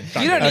perception.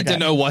 You don't need to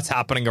know what's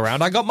happening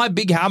around. I got my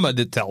big hammer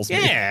that tells me.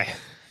 Yeah.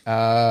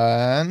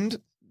 And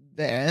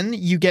then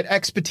you get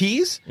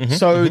expertise.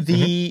 So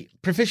the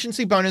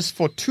proficiency bonus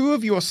for 2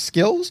 of your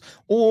skills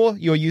or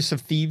your use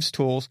of thieves'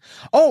 tools.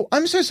 Oh,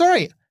 I'm so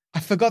sorry. I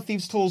forgot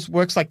thieves' tools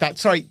works like that.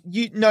 Sorry,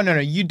 you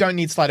don't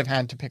need sleight of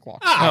hand to pick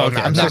locks. Oh, okay.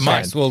 I'm so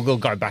sorry. We'll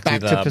go back to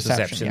the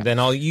perception. Yeah. Then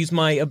I'll use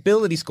my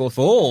ability score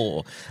for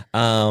all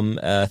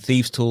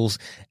thieves' tools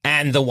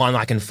and the one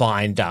I can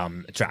find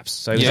traps.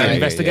 So is that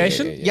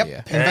investigation?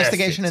 Yep,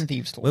 investigation and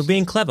thieves' tools. We're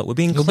being clever. We're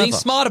being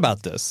smart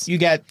about this. You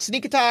get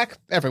sneak attack.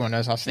 Everyone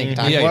knows how sneak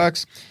attack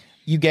works.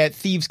 You get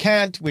thieves'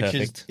 can't, which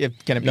is going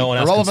to be no one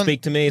irrelevant. else can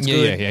speak to me. It's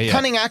good. Yeah.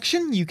 Cunning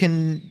action. You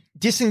can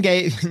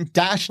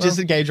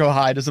disengage or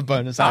hide as a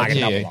bonus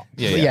action.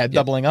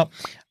 Doubling up.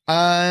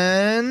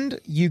 And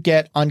you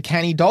get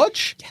uncanny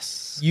dodge.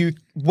 Yes.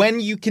 When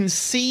you can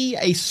see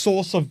a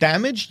source of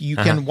damage, you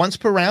can once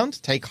per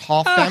round take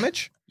half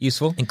damage.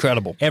 Useful.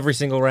 Incredible. Every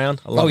single round.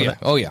 I love it.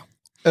 Oh, yeah.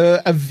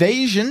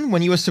 Evasion,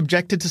 when you are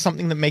subjected to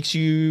something that makes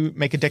you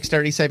make a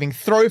dexterity saving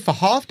throw for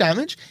half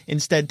damage,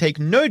 instead take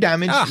no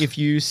damage if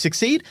you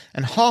succeed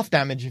and half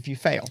damage if you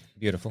fail.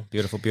 Beautiful,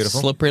 beautiful, beautiful.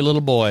 Slippery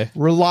little boy.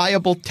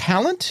 Reliable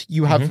talent.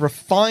 You have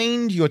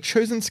refined your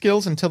chosen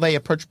skills until they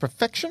approach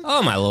perfection.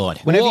 Oh, my lord.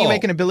 Whenever you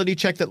make an ability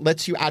check that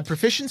lets you add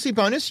proficiency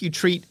bonus, you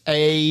treat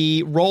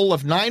a roll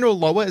of 9 or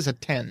lower as a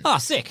 10. Oh,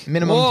 sick.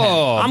 Minimum 10.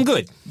 I'm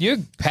good. You're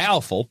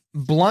powerful.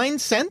 Blind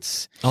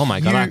sense. Oh, my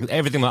God.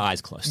 Everything with my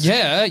eyes closed.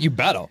 Yeah, you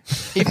better.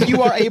 If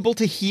you are able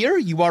to hear,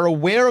 you are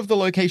aware of the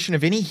location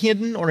of any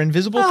hidden or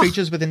invisible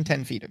creatures within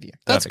 10 feet of you.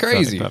 That's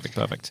crazy.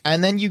 Perfect.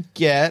 And then you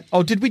get...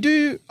 Oh, did we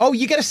do... Oh,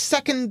 you get a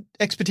second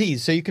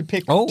expertise, so you could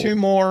pick 2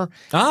 more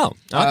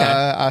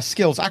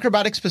skills.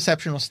 Acrobatics,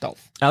 perception, or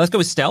stealth. Let's go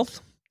with stealth.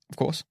 Of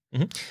course.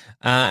 Mm-hmm.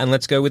 And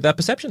let's go with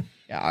perception.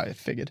 Yeah, I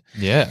figured.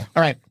 Yeah.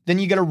 All right. Then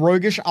you get a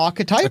roguish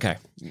archetype. Okay.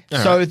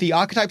 So the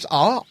archetypes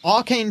are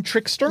Arcane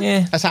Trickster,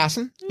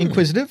 Assassin,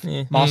 Inquisitive,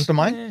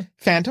 Mastermind,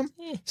 Phantom,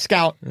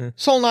 Scout,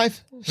 Soul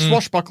Knife,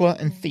 Swashbuckler,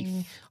 and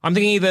Thief. I'm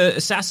thinking either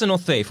Assassin or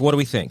Thief. What do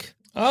we think?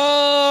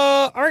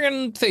 I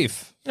reckon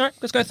Thief. All right,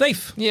 let's go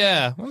Thief.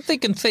 Yeah, I'm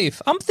thinking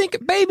Thief. I'm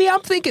thinking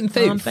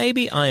Thief.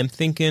 Baby, I am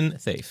thinking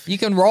Thief. You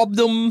can rob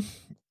them.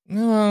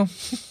 No,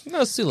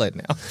 it's too late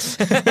now.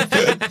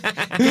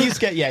 Thieves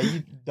get,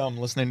 you dumb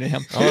listening to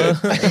him. Should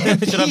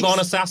I have gone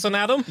Assassin,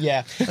 Adam?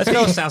 Yeah. Let's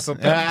go Assassin.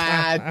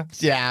 Yeah,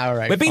 all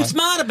right. We're being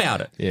smart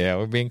about it. Yeah,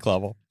 we're being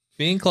clever.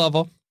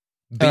 Clever.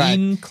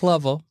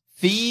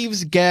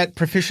 Thieves get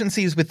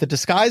proficiencies with the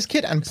Disguise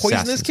Kit and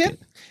Poisonous Kit.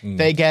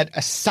 They get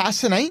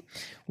Assassinate,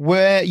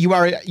 where you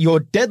are your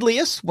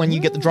deadliest when you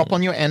get the drop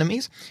on your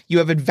enemies. You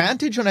have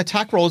advantage on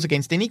attack rolls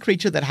against any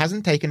creature that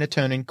hasn't taken a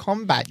turn in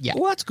combat yet.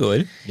 Well, that's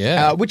good.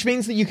 Yeah. Which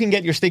means that you can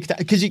get your sneak attack,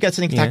 because you get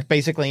sneak attack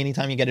basically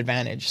anytime you get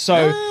advantage.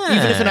 So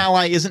even if an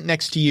ally isn't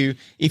next to you,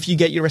 if you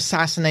get your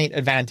Assassinate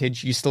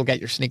advantage, you still get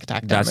your sneak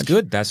attack damage.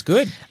 That's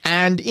good.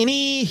 And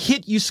any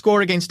hit you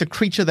score against a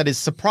creature that is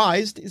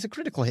surprised is a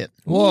critical hit.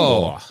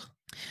 Whoa.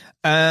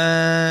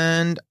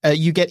 And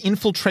you get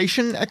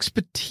infiltration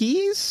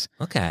expertise.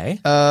 Okay.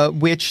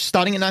 Which,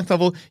 starting at 9th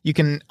level, you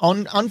can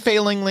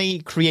unfailingly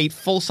create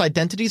false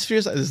identities for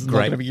yourself. This is not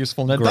going to be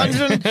useful in a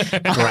dungeon.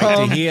 Great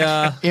to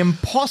hear.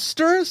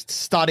 Imposters,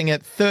 starting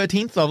at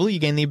 13th level, you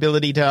gain the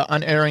ability to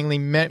unerringly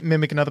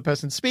mimic another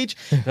person's speech.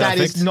 That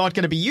is not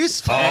going to be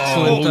useful.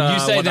 Excellent. You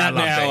say that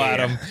now,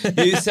 Adam.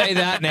 You say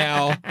that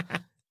now.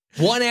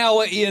 1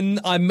 hour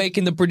in, I'm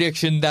making the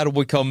prediction that'll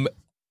become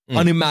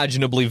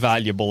unimaginably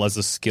valuable as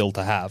a skill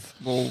to have.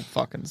 We'll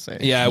fucking see.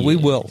 Yeah, we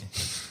will.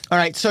 All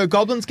right, so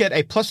goblins get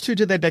a +2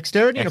 to their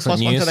dexterity and a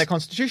 +1 to their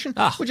constitution.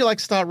 Ah. Would you like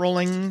to start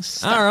rolling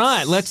stats? All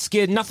right, let's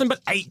get nothing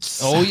but 8s.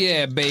 Oh,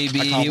 yeah, baby.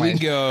 Here we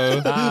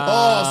go.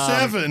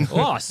 7.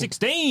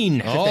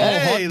 16. Oh,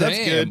 hey, that's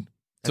damn. good.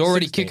 It's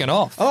already kicking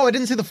off. Oh, I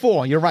didn't see the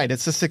 4. You're right.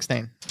 It's a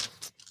 16.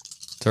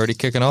 It's already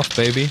kicking off,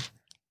 baby.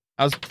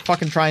 I was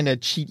fucking trying to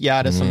cheat you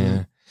out of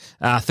some...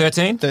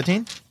 13.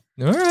 13?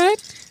 All right.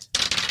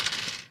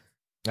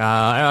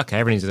 Okay,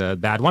 everything's a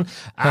bad one.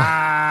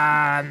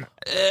 11.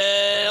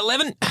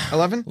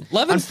 11?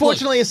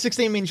 Unfortunately, a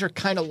 16 means you're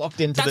kind of locked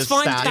into this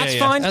fine. stat. That's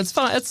fine. That's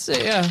fine. That's,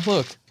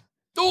 look.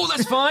 Oh,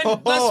 that's fine.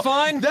 That's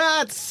fine.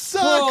 That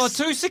sucks.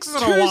 Oh, 2 6s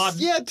and a 1.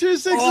 Yeah, 2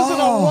 6s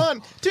and a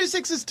 1. 2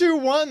 6s, 2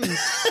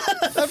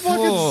 1s. That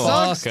fucking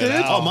sucks,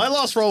 dude. Oh, my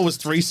last roll was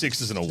 3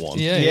 6s and a 1.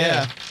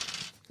 Yeah.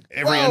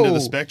 Every end of the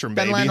spectrum,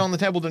 baby. Ben land on the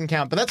table didn't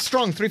count, but that's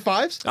strong. 3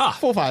 5s?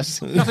 4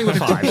 5s. Nothing but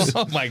 5s.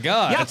 Oh, my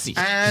God. Yahtzee.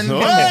 And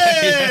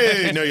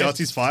hey! No,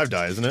 Yahtzee's 5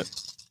 die, isn't it?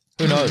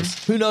 Who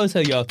knows? Who knows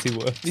how Yahtzee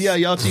works? Yeah,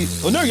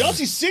 Yahtzee. Oh, no,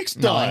 Yahtzee's 6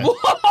 die.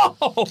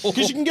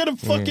 Because you can get a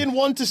fucking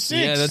 1 to 6.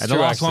 Yeah, that's And true,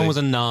 the last actually. one was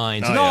a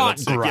 9. Oh, Not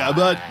that's sick. great. Yeah,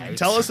 but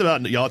tell us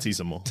about Yahtzee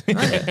some more.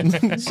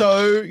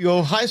 So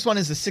your highest one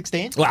is a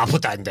 16. Well, I'll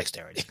put that in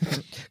dexterity.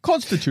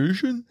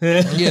 Constitution.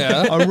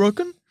 Yeah. I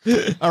reckon.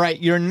 All right,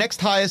 your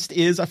next highest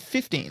is a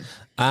 15.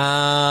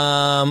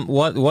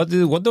 What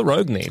the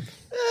rogue need?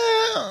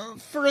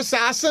 For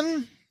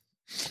assassin,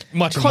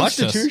 Much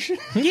Constitution.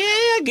 Yeah,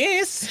 I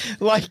guess.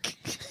 Like,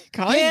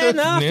 kind Yeah, of.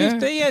 no, Yeah.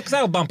 50. Yeah, because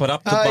that'll bump it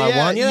up to by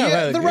 1.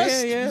 Yeah, the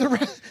rest, Yeah.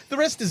 the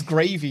rest is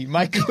gravy,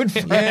 my good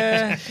friend.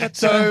 Yeah,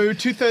 So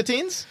 2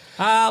 13s.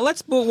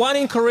 Let's put 1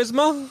 in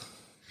charisma.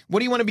 What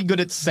do you want to be good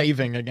at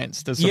saving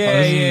against? I suppose.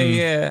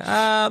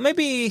 Yeah.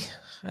 Maybe.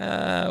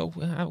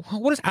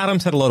 What has Adam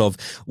said a lot of?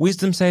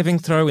 Wisdom saving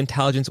throw,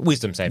 intelligence,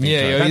 wisdom saving throw.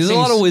 Yeah, That there's a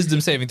lot seems- of wisdom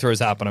saving throws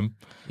happening.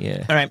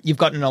 Yeah. All right, you've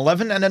got an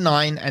 11 and a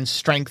 9 and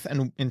strength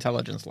and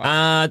intelligence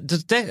left.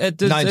 Does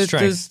 9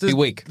 strength. Be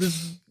weak.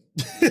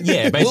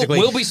 Yeah, basically.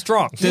 We'll be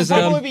strong. You'll Does,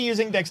 probably be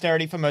using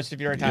dexterity for most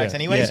of your attacks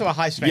anyway, yeah. so a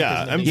high strength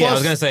Yeah, isn't and a big Yeah, I deal.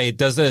 was going to say,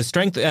 does the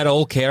strength at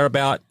all care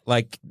about,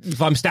 like,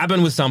 if I'm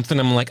stabbing with something,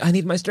 I'm like, I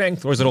need my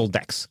strength, or is it all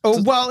dex?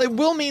 Oh, well, it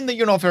will mean that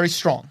you're not very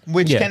strong,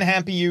 which Yeah. can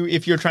hamper you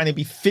if you're trying to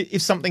be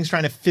if something's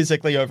trying to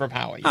physically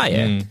overpower you. Ah,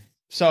 yeah.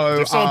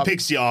 So If someone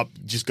picks you up,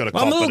 you just got to I'm a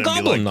cop it little and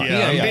goblin, be like, though.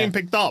 yeah, I'm Yeah. being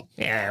picked up.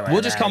 Yeah,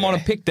 We'll just come on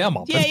and pick them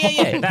up.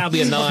 Yeah. That'll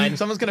be a 9.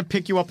 someone's going to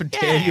pick you up and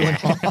tear you in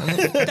half.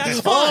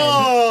 That's fine.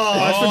 Oh,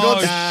 I forgot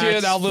Oh,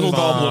 shit, our little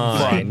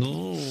goblin friend.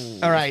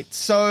 All right,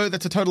 so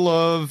that's a total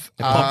of...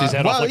 popped his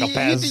head off like a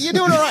Paz. You're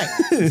doing all right.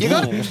 You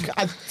got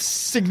a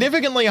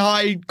significantly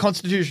high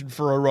constitution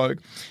for a rogue.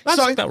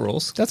 That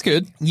rules. That's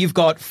good. You've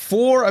got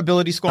 4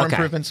 ability score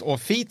improvements or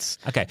feats.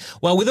 Okay.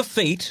 Well, with a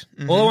feat,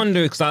 all I want to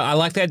do, because I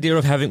like the idea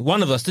of having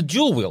one of us to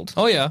dual wield.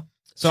 Oh, yeah.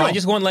 So I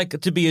just want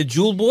to be a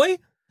dual boy,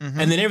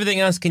 and then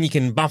everything else you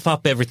can buff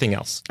up everything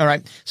else. All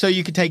right. So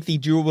you could take the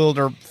dual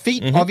wielder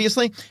feat,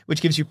 obviously,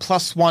 which gives you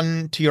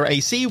 +1 to your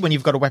AC when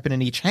you've got a weapon in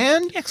each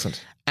hand.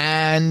 Excellent.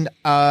 And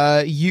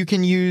you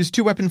can use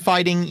 2-weapon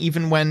fighting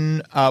even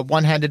when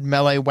one-handed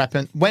melee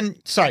weapon.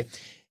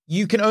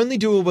 You can only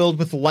dual wield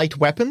with light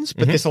weapons,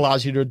 but this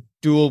allows you to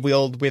dual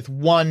wield with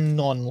 1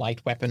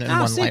 non-light weapon and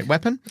 1 light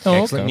weapon.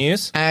 Excellent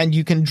news. And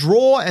you can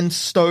draw and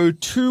stow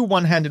 2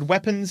 one-handed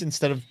weapons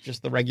instead of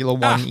just the regular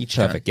one each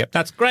Perfect. turn. Yep,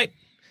 that's great.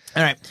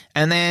 All right.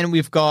 And then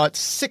we've got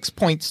 6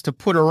 points to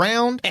put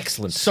around.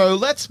 Excellent. So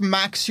let's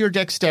max your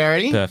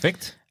dexterity.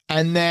 Perfect.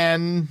 And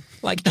then...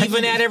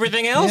 even out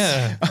everything else?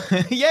 Yeah.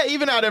 Yeah,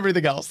 even out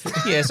everything else.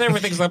 Yeah, so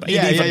everything's like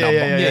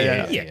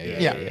Yeah.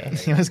 Yeah.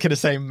 I was going to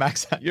say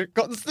max out your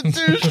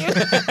constitution.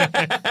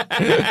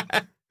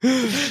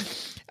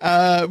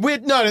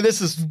 No,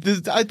 this is...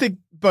 I think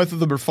both of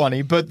them are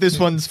funny, but this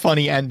one's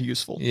funny and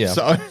useful. Yeah.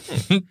 So...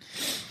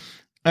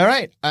 All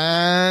right,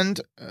 and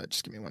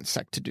just give me 1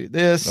 sec to do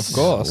this. Of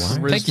course.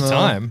 Take your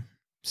time.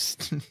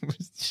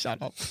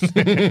 Shut up.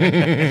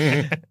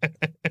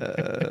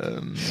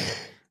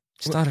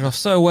 Started off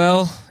so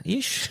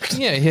well-ish.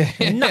 Yeah.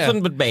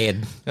 Nothing but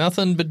bad.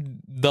 Nothing but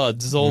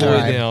duds all the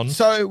way down.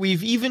 So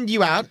we've evened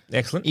you out.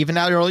 Excellent. Evened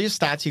out all your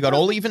stats. You got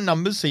all even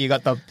numbers, so you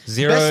got the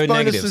 0 best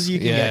bonuses negatives. you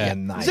can Yeah, get.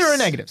 nice. 0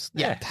 negatives.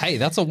 Yeah. Hey,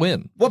 that's a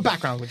win. What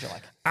background would you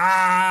like?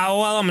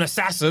 Well, I'm an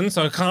assassin,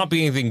 so it can't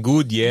be anything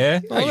good, yeah?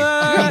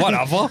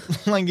 Whatever.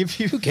 Like if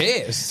you Who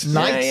cares?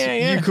 knights,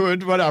 Yeah. you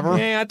could, whatever.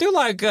 Yeah, I do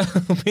like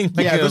being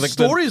Yeah, the like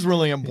story's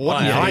really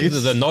important. I like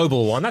It's the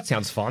noble one. That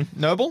sounds fun.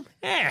 noble.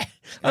 Yeah.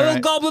 A little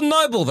right. goblin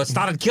noble that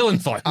started killing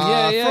folk.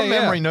 From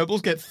memory,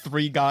 nobles get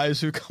 3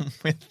 guys who come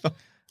with them.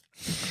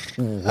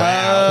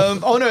 Wow.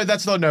 Oh no,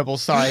 that's not noble.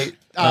 Sorry.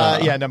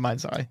 Yeah, never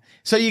mind. Sorry.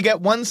 So you get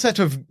 1 set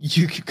of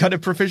you got a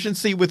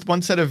proficiency with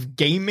 1 set of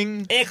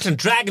gaming. Excellent.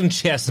 Dragon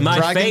chess, my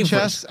Dragon favorite.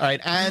 chess. All right,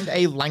 and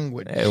a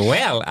language.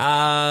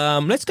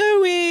 Let's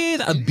go with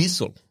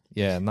Abyssal.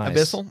 Yeah, nice.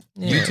 Abyssal.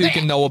 You two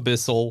can know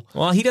Abyssal.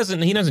 Well, he knows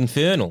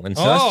Infernal and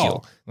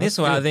Celestial. This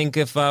one, I think,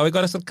 if we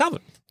got us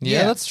covered.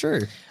 Yeah, that's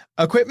true.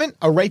 Equipment: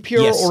 a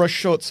rapier or a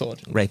short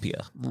sword.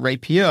 Rapier.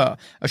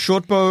 A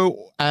short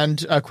bow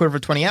and a quiver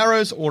of 20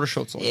 arrows, or a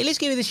short sword. Yeah, let's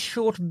give you the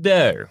short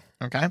bow.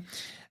 Okay.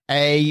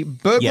 A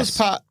burglar's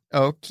part.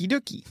 Okie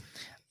dokie.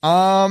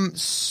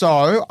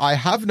 So I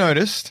have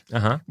noticed.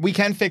 We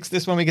can fix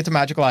this when we get to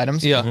magical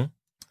items. Yeah.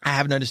 I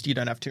have noticed you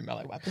don't have 2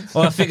 melee weapons.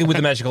 Well, I figured with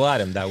the magical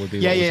item, that would be...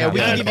 Yeah. We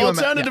can give you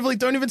Alternatively,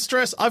 don't even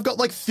stress. I've got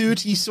like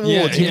 30 swords.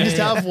 You can just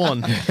have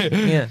one.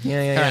 Yeah.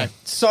 All right.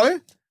 So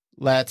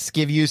let's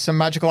give you some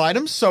magical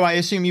items. So I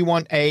assume you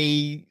want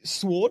a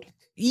sword?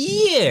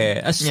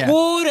 Yeah, a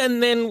sword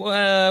and then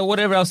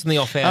whatever else in the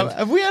offhand.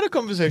 Have we had a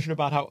conversation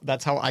about how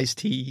that's how iced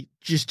tea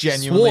just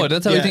genuinely... Sword,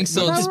 that's how he thinks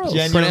so. Just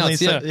genuinely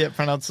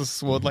pronounces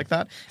sword like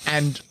that.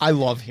 And I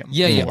love him.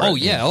 Yeah.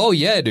 Oh,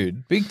 yeah,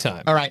 dude. Big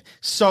time. All right.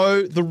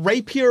 So the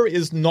rapier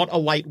is not a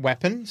light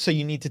weapon, so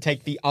you need to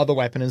take the other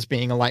weapon as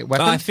being a light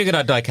weapon. I figured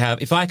I'd like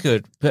have, if my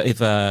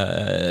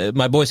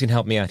boys can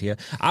help me out here,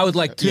 I would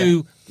like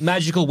 2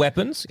 magical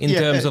weapons in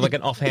terms of like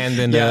an offhand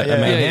and a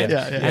main hand,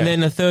 and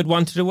then a third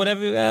one to do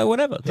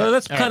whatever. So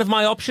that's kind of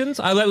my options.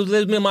 I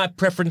let me my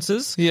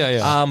preferences.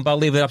 Yeah. But I'll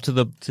leave it up to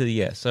the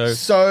So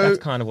that's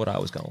kind of what I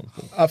was going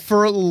for.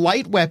 For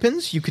light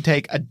weapons, you could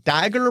take a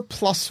dagger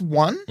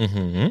 +1.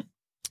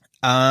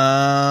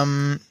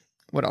 Mm-hmm.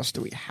 What else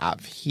do we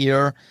have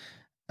here?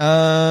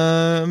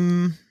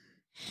 You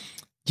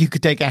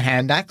could take a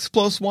hand axe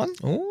 +1.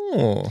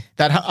 Oh,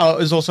 that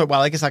is also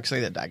I guess actually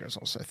the dagger is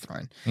also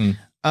thrown.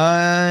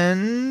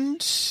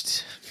 And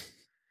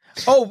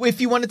if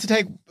you wanted to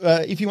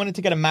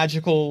get a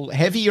magical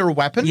heavier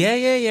weapon,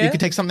 you could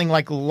take something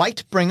like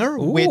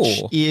Lightbringer,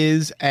 which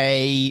is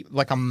a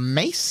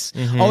mace.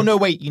 Oh no,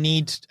 wait, you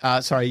need.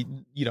 Sorry,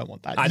 you don't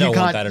want that. I don't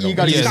want that at all. You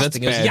got to use that's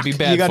bad. It'd be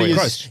bad you got to for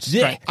you. use.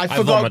 yeah. I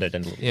forgot.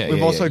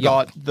 We've also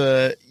got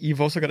the.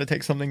 You've also got to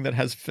take something that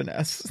has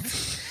finesse.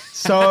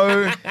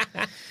 So.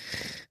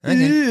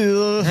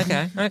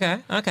 Okay.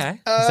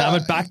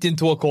 Sam backed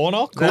into a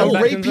corner. A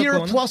rapier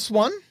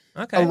 +1.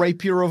 Okay. A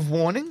rapier of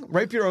warning,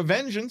 rapier of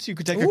vengeance. You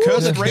could take a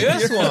cursed rapier.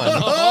 Curse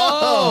one.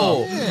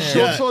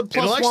 Short sword +1.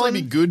 It'll actually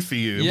be good for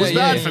you. It was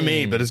bad for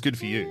me, but it's good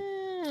for you.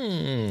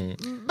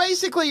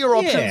 Basically, your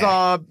options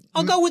are.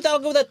 I'll go with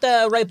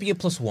that rapier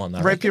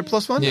 +1. Rapier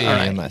 +1. Yeah, All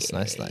right. nice.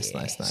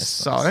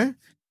 So,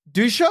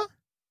 Dusha,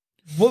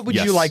 What would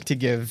you like to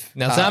give?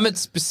 Now, Zamet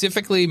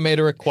specifically made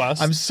a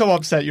request. I'm so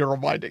upset you're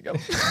reminding him.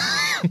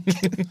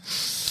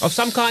 Of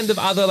some kind of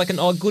other, like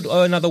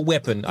another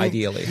weapon,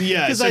 ideally.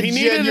 Yeah, because so I he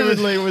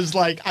genuinely was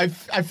like, I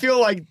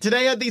feel like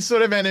today had these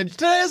sort of energy.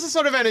 Today has a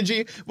sort of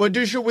energy where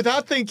Dusha,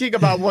 without thinking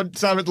about what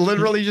Zamet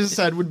literally just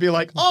said, would be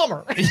like,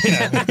 armor. He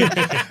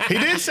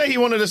did say he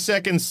wanted a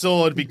second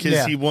sword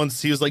because he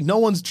was like, no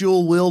one's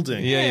dual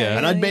wielding.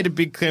 And I'd made a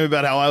big claim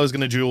about how I was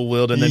going to dual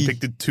wield and then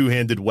picked a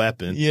two-handed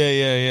weapon.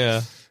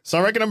 Yeah. So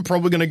I reckon I'm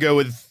probably going to go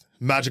with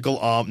magical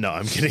arm. No,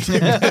 I'm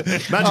kidding.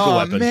 Magical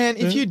weapon. Oh, man,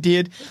 if you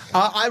did,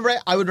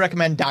 I would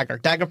recommend Dagger.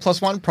 Dagger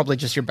 +1, probably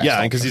just your best.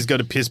 Yeah, because he's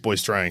got a piss boy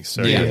strength.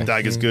 So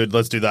Dagger's good.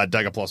 Let's do that.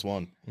 Dagger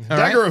 +1.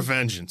 Dagger of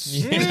Vengeance.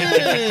 I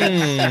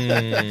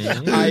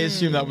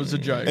assume that was a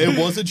joke. It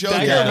was a joke.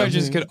 Dagger of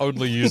Vengeance could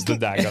only use the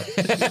dagger.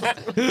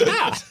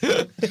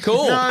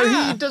 Cool.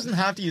 No, he doesn't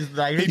have to use the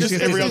dagger. He just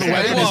every other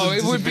weapon. Well,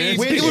 it would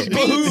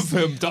behoove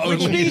him to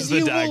only use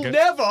the dagger. Which means you will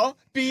never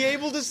be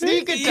able to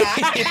sneak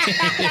attack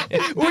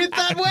with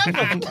that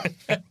weapon.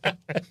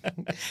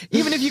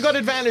 Even if you got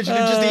advantage, it'd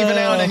just even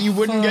out and you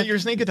wouldn't get your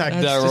sneak attack.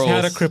 That's just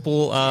how to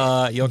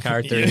cripple your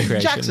character in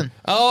creation. Jackson.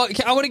 Oh,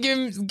 I want to give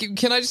him.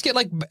 Can I just get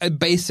like a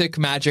basic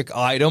magic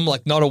item,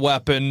 like not a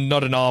weapon,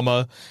 not an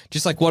armor,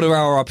 just like what are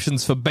our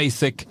options for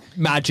basic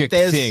magic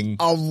thing?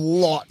 There's a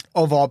lot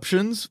of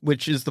options,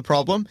 which is the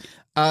problem.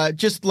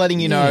 Just letting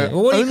you know,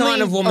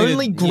 Well,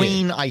 only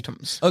green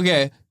items.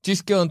 Okay,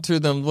 just going through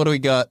them. What do we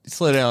got?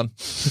 Slow down.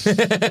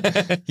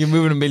 You're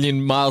moving a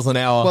million miles an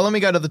hour. Well, let me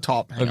go to the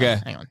top.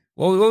 Hang on.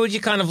 Well, what would you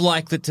kind of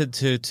like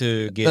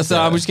to get? So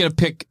I'm just going to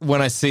pick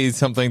when I see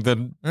something that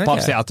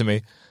pops out to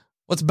me.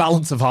 What's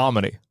balance of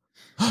harmony?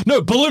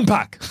 No, balloon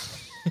pack.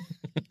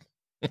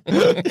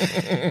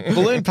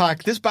 Balloon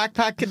pack. This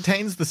backpack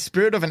contains the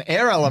spirit of an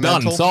air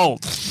elemental.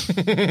 Done.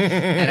 Sold.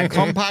 And a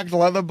compact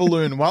leather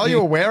balloon. While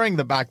you're wearing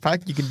the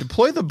backpack, you can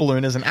deploy the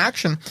balloon as an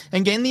action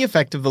and gain the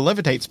effect of the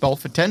levitate spell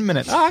for 10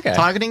 minutes,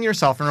 targeting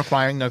yourself and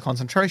requiring no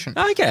concentration.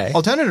 Okay.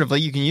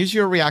 Alternatively, you can use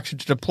your reaction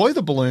to deploy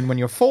the balloon when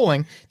you're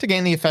falling to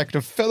gain the effect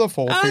of feather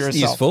fall for yourself.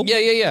 Useful.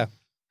 Yeah.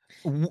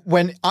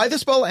 When either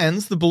spell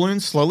ends, the balloon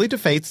slowly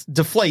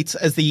deflates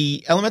as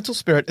the elemental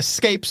spirit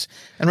escapes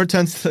and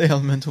returns to the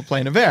elemental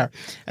plane of air.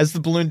 As the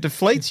balloon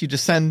deflates, you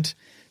descend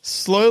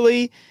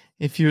slowly.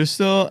 If you're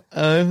still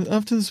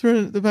after the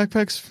spirit, the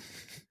backpack's...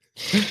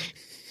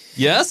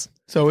 Yes?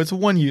 So it's a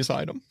one-use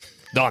item.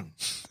 Done.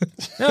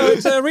 No,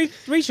 it's a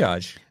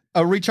recharge.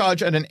 A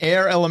recharge and an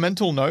air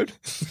elemental node.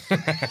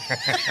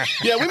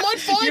 Yeah, we might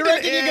find. You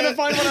reckon you're gonna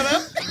find one of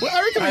them? Well,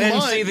 I reckon I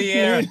didn't see the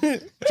air.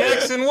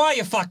 Jackson, why are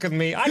you fucking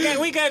me?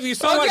 We gave you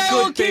so much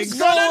good things.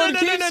 No,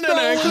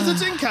 because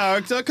it's in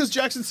character. Because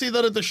Jackson see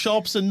that at the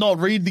shops and not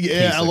read the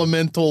air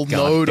elemental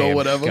node or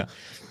whatever.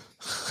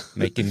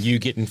 Making you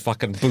getting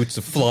fucking boots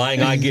of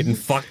flying, I getting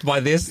fucked by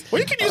this. Well,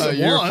 you can use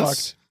it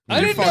once. I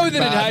didn't know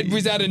that it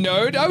was at a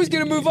node. I was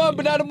going to move on,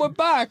 but Adam went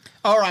back.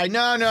 All right,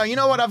 no. You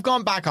know what? I've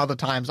gone back other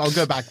times. I'll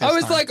go back this time. I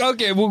was like,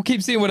 okay, we'll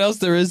keep seeing what else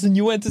there is, and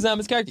you went to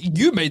Zamet's character.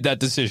 You made that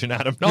decision,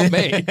 Adam, not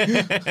me.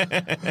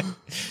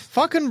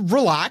 Fucking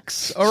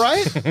relax, all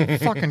right?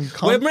 Fucking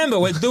cunt. Remember,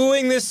 we're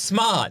doing this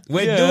smart.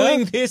 We're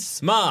doing this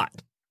smart.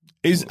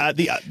 Is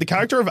the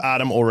character of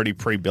Adam already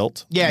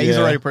pre-built? Yeah, he's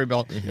already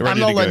pre-built. I'm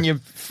not letting you.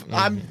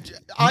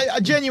 I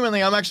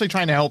genuinely, I'm actually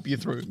trying to help you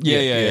through.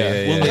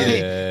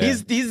 Yeah.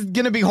 He's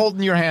gonna be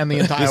holding your hand the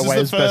entire way.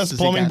 This is the first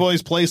Plumbing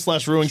Boys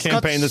Play/Ruin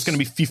campaign that's going to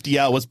be 50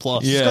 hours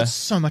plus. He's got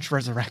so much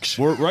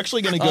resurrection. We're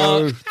actually going to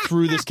go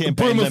through this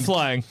campaign. Broom of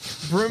flying.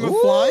 Broom of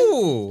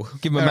flying.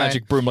 Give him a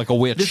magic broom like a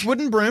witch. This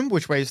wooden broom,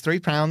 which weighs 3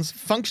 pounds,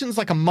 functions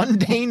like a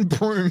mundane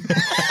broom.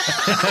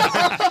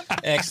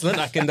 Excellent.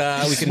 We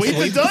can sweep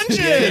the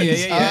dungeon.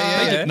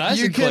 Yeah. Nice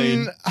you and can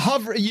clean.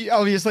 hover.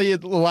 Obviously,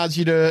 it allows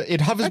you to. It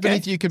hovers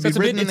beneath you. Could be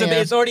ridden in the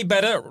air. It's already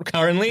better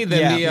currently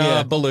than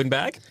the balloon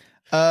bag.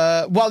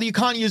 Well, you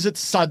can't use it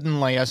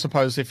suddenly, I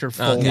suppose, if you're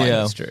falling.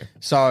 That's true.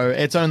 So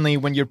it's only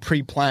when you're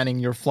pre-planning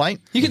your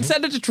flight. You can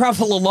send it to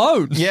travel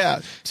alone.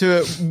 Yeah, to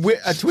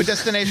a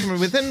destination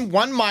within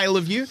 1 mile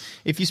of you.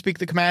 If you speak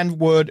the command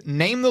word,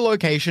 name the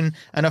location,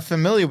 and are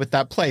familiar with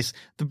that place,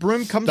 the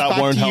broom comes back to you.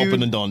 That won't help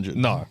in a dungeon.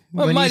 No.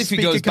 Well, it might if he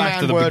goes back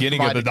to the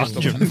beginning of the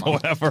dungeon or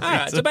whatever.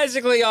 Right, so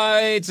basically,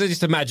 it's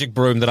just a magic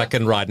broom that I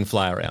can ride and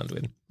fly around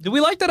with. Do we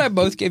like that I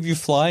both gave you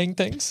flying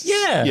things?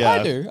 Yeah.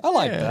 I do. I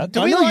like that.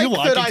 Do we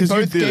like that I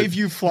both gave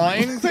you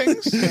flying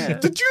things?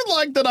 Did you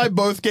like that I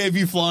both gave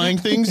you flying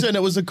things and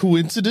it was a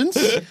coincidence?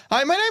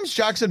 Hi, my name's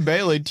Jackson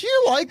Bailey. Do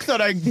you like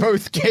that I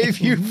both gave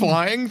you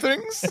flying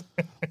things?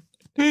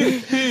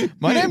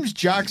 My name's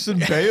Jackson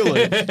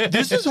Bailey.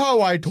 This is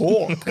how I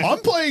talk. I'm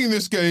playing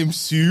this game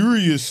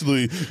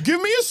seriously.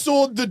 Give me a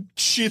sword that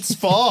shits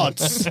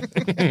farts.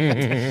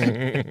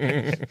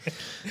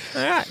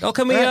 All right. Well,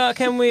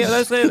 can we?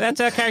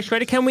 That's our character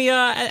ready. Can we?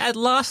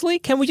 Lastly,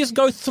 can we just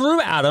go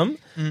through Adam?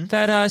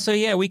 That so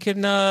we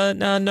can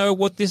know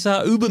what this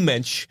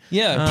Ubermensch.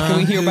 Yeah. Can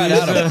we hear about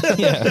Adam?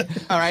 Yeah.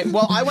 All right.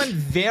 Well, I went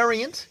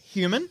variant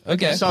human.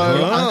 Okay.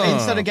 So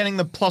instead of getting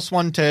the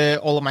 +1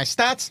 to all of my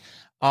stats,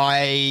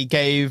 I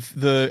gave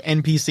the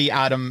NPC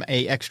Adam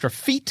a extra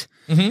feat.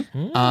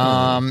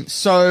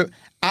 So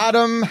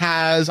Adam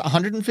has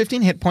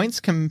 115 hit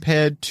points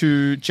compared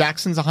to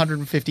Jackson's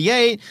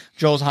 158,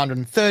 Joel's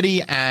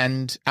 130,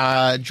 and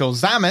Joel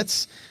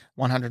Zamet's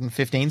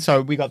 115.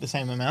 So we got the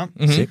same amount.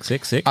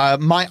 Sick.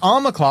 My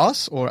armor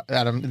class, or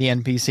Adam, the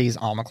NPC's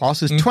armor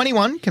class, is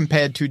 21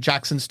 compared to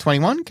Jackson's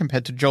 21,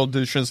 compared to Joel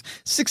Dusha's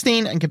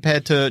 16, and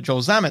compared to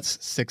Joel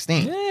Zamet's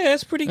 16. Yeah,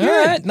 that's pretty good.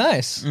 All right,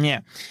 nice. Yeah.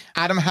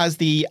 Adam has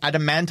the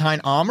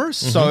adamantine armor,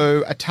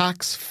 so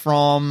attacks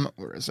from...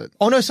 Where is it?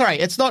 Oh, no, sorry.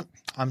 It's not...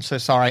 I'm so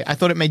sorry. I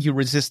thought it made you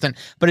resistant,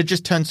 but it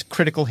just turns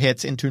critical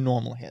hits into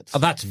normal hits. Oh,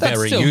 that's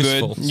very still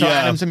useful. good. So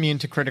Adam's immune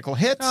to critical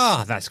hits.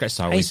 Oh, that's great.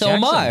 Sorry, Hey, so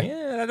am I.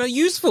 Yeah,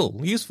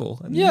 useful.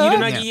 Yeah. You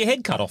don't get your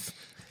head cut off.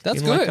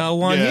 That's You're good. Like,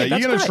 one Yeah, hit. That's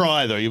you're going to great.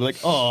 try, though. You'll be like,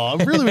 oh,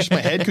 I really wish my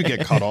head could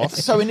get cut off.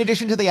 So in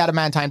addition to the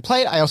adamantine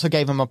plate, I also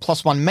gave him a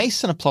 +1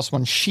 mace and a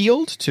 +1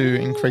 shield to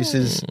increase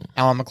his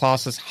armor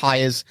class as high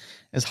as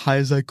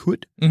I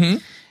could.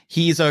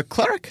 He's a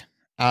cleric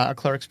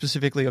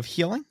specifically of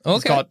healing. He's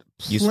Okay. got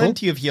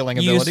plenty of healing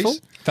abilities.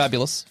 Useful.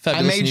 Fabulous.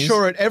 I made news.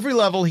 sure at every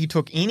level he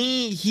took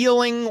any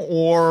healing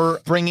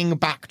or bringing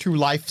back to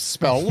life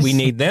spells. We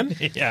need them.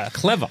 Yeah.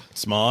 Clever.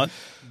 Smart.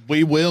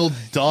 We will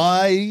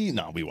die.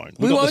 No, we won't.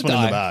 We got won't this one in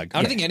die. the bag.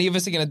 I don't think any of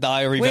us are going to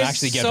die or even We're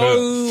actually get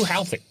so hurt.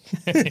 healthy.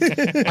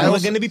 And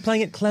we're going to be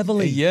playing it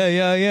cleverly.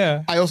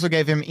 Yeah. I also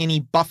gave him any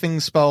buffing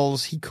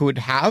spells he could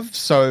have,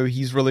 so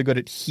he's really good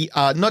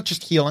at not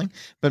just healing,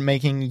 but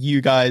making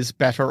you guys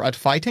better at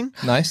fighting.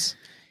 Nice.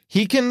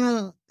 He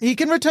can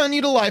return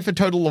you to life a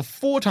total of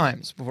 4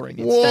 times before he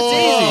needs to. That's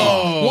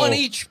easy. One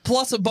each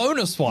plus a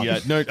bonus one. Yeah,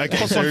 no, okay,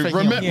 Plus so one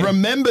for him, yeah.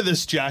 remember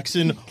this,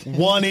 Jackson.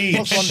 One each.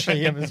 One for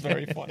him is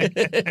very funny.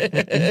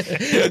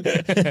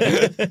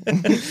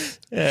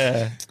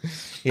 Yeah,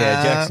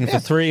 Jackson for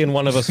 3 and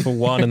one of us for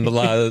 1, and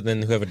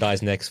then whoever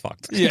dies next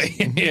fucked.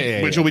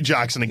 Yeah. Which will be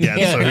Jackson again,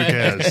 so who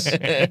cares?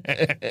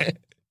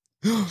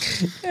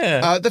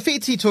 The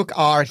feats he took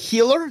are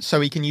healer, so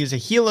he can use a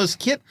healer's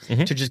kit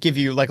to just give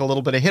you like a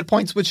little bit of hit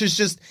points, which is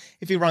just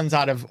if he runs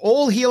out of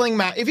all healing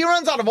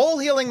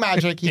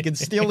magic, he can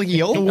still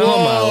heal. Oh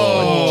my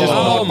lord! Just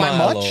Oh not by my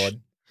much.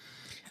 lord!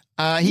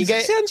 He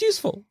Sounds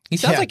useful. He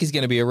sounds Yeah. like he's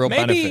going to be a real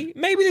benefit.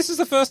 Maybe this is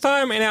the first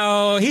time in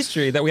our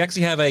history that we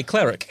actually have a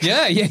cleric.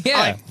 Yeah.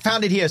 I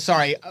found it here.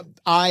 Sorry.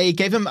 I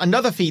gave him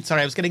another feat.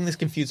 Sorry, I was getting this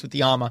confused with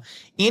the armor.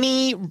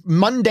 Any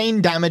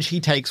mundane damage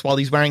he takes while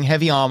he's wearing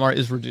heavy armor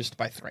is reduced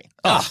by 3.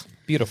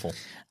 Beautiful.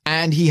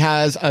 And he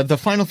has the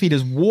final feat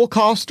is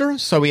Warcaster,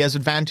 so he has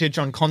advantage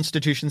on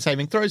Constitution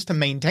saving throws to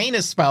maintain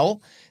a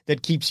spell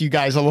that keeps you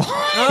guys alive.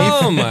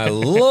 Oh my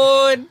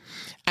lord!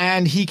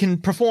 And he can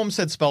perform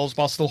said spells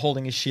while still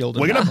holding his shield.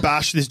 We're going to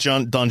bash this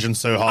dungeon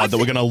so hard that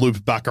we're going to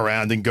loop back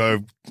around and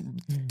go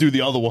do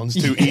the other ones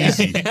too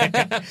easy.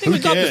 Who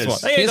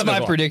cares? Here's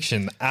my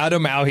prediction.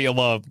 Adam, our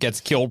healer, gets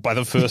killed by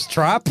the first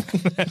trap.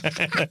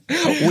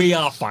 We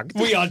are fucked.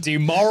 We are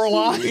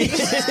demoralized.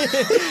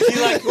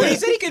 He's like, well, he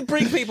said he could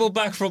bring people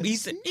back from. He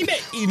met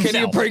himself. Can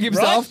he bring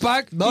himself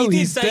right? back? No, he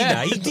he's did say dead.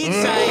 that. He did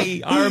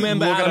say. I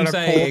remember Look at Adam a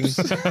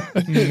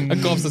saying.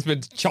 A corpse that's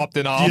been chopped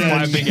in half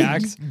by a big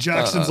axe.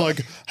 Jackson's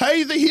like,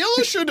 hey, the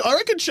healer should, I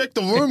reckon, check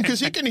the room because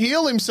he can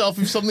heal himself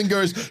if something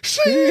goes,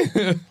 shing.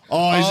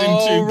 Oh, he's in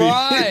too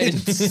right.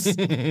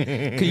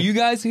 Can you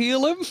guys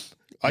heal him?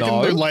 I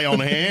can lay on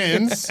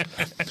hands.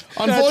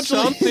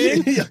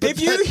 Unfortunately, If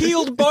you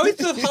healed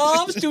both of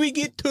halves, do we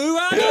get 2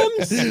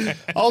 Adams?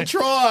 I'll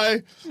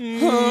try.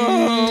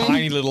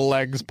 Tiny little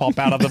legs pop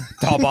out of the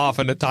top half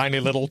and a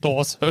tiny little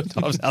torso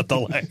comes out the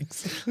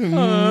legs.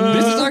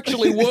 This is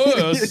actually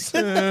worse.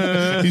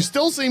 He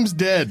still seems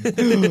dead.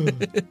 Yeah,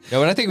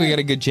 but I think we got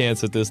a good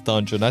chance at this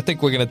dungeon. I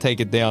think we're going to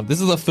take it down.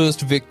 This is the first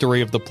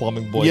victory of the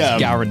Plumbing Boys,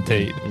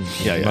 guaranteed.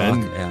 Yeah.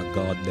 Fuck our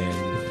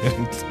goddamn.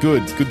 It's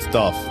good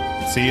stuff.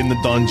 See you in the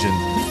dungeon,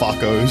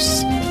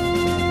 fuckos.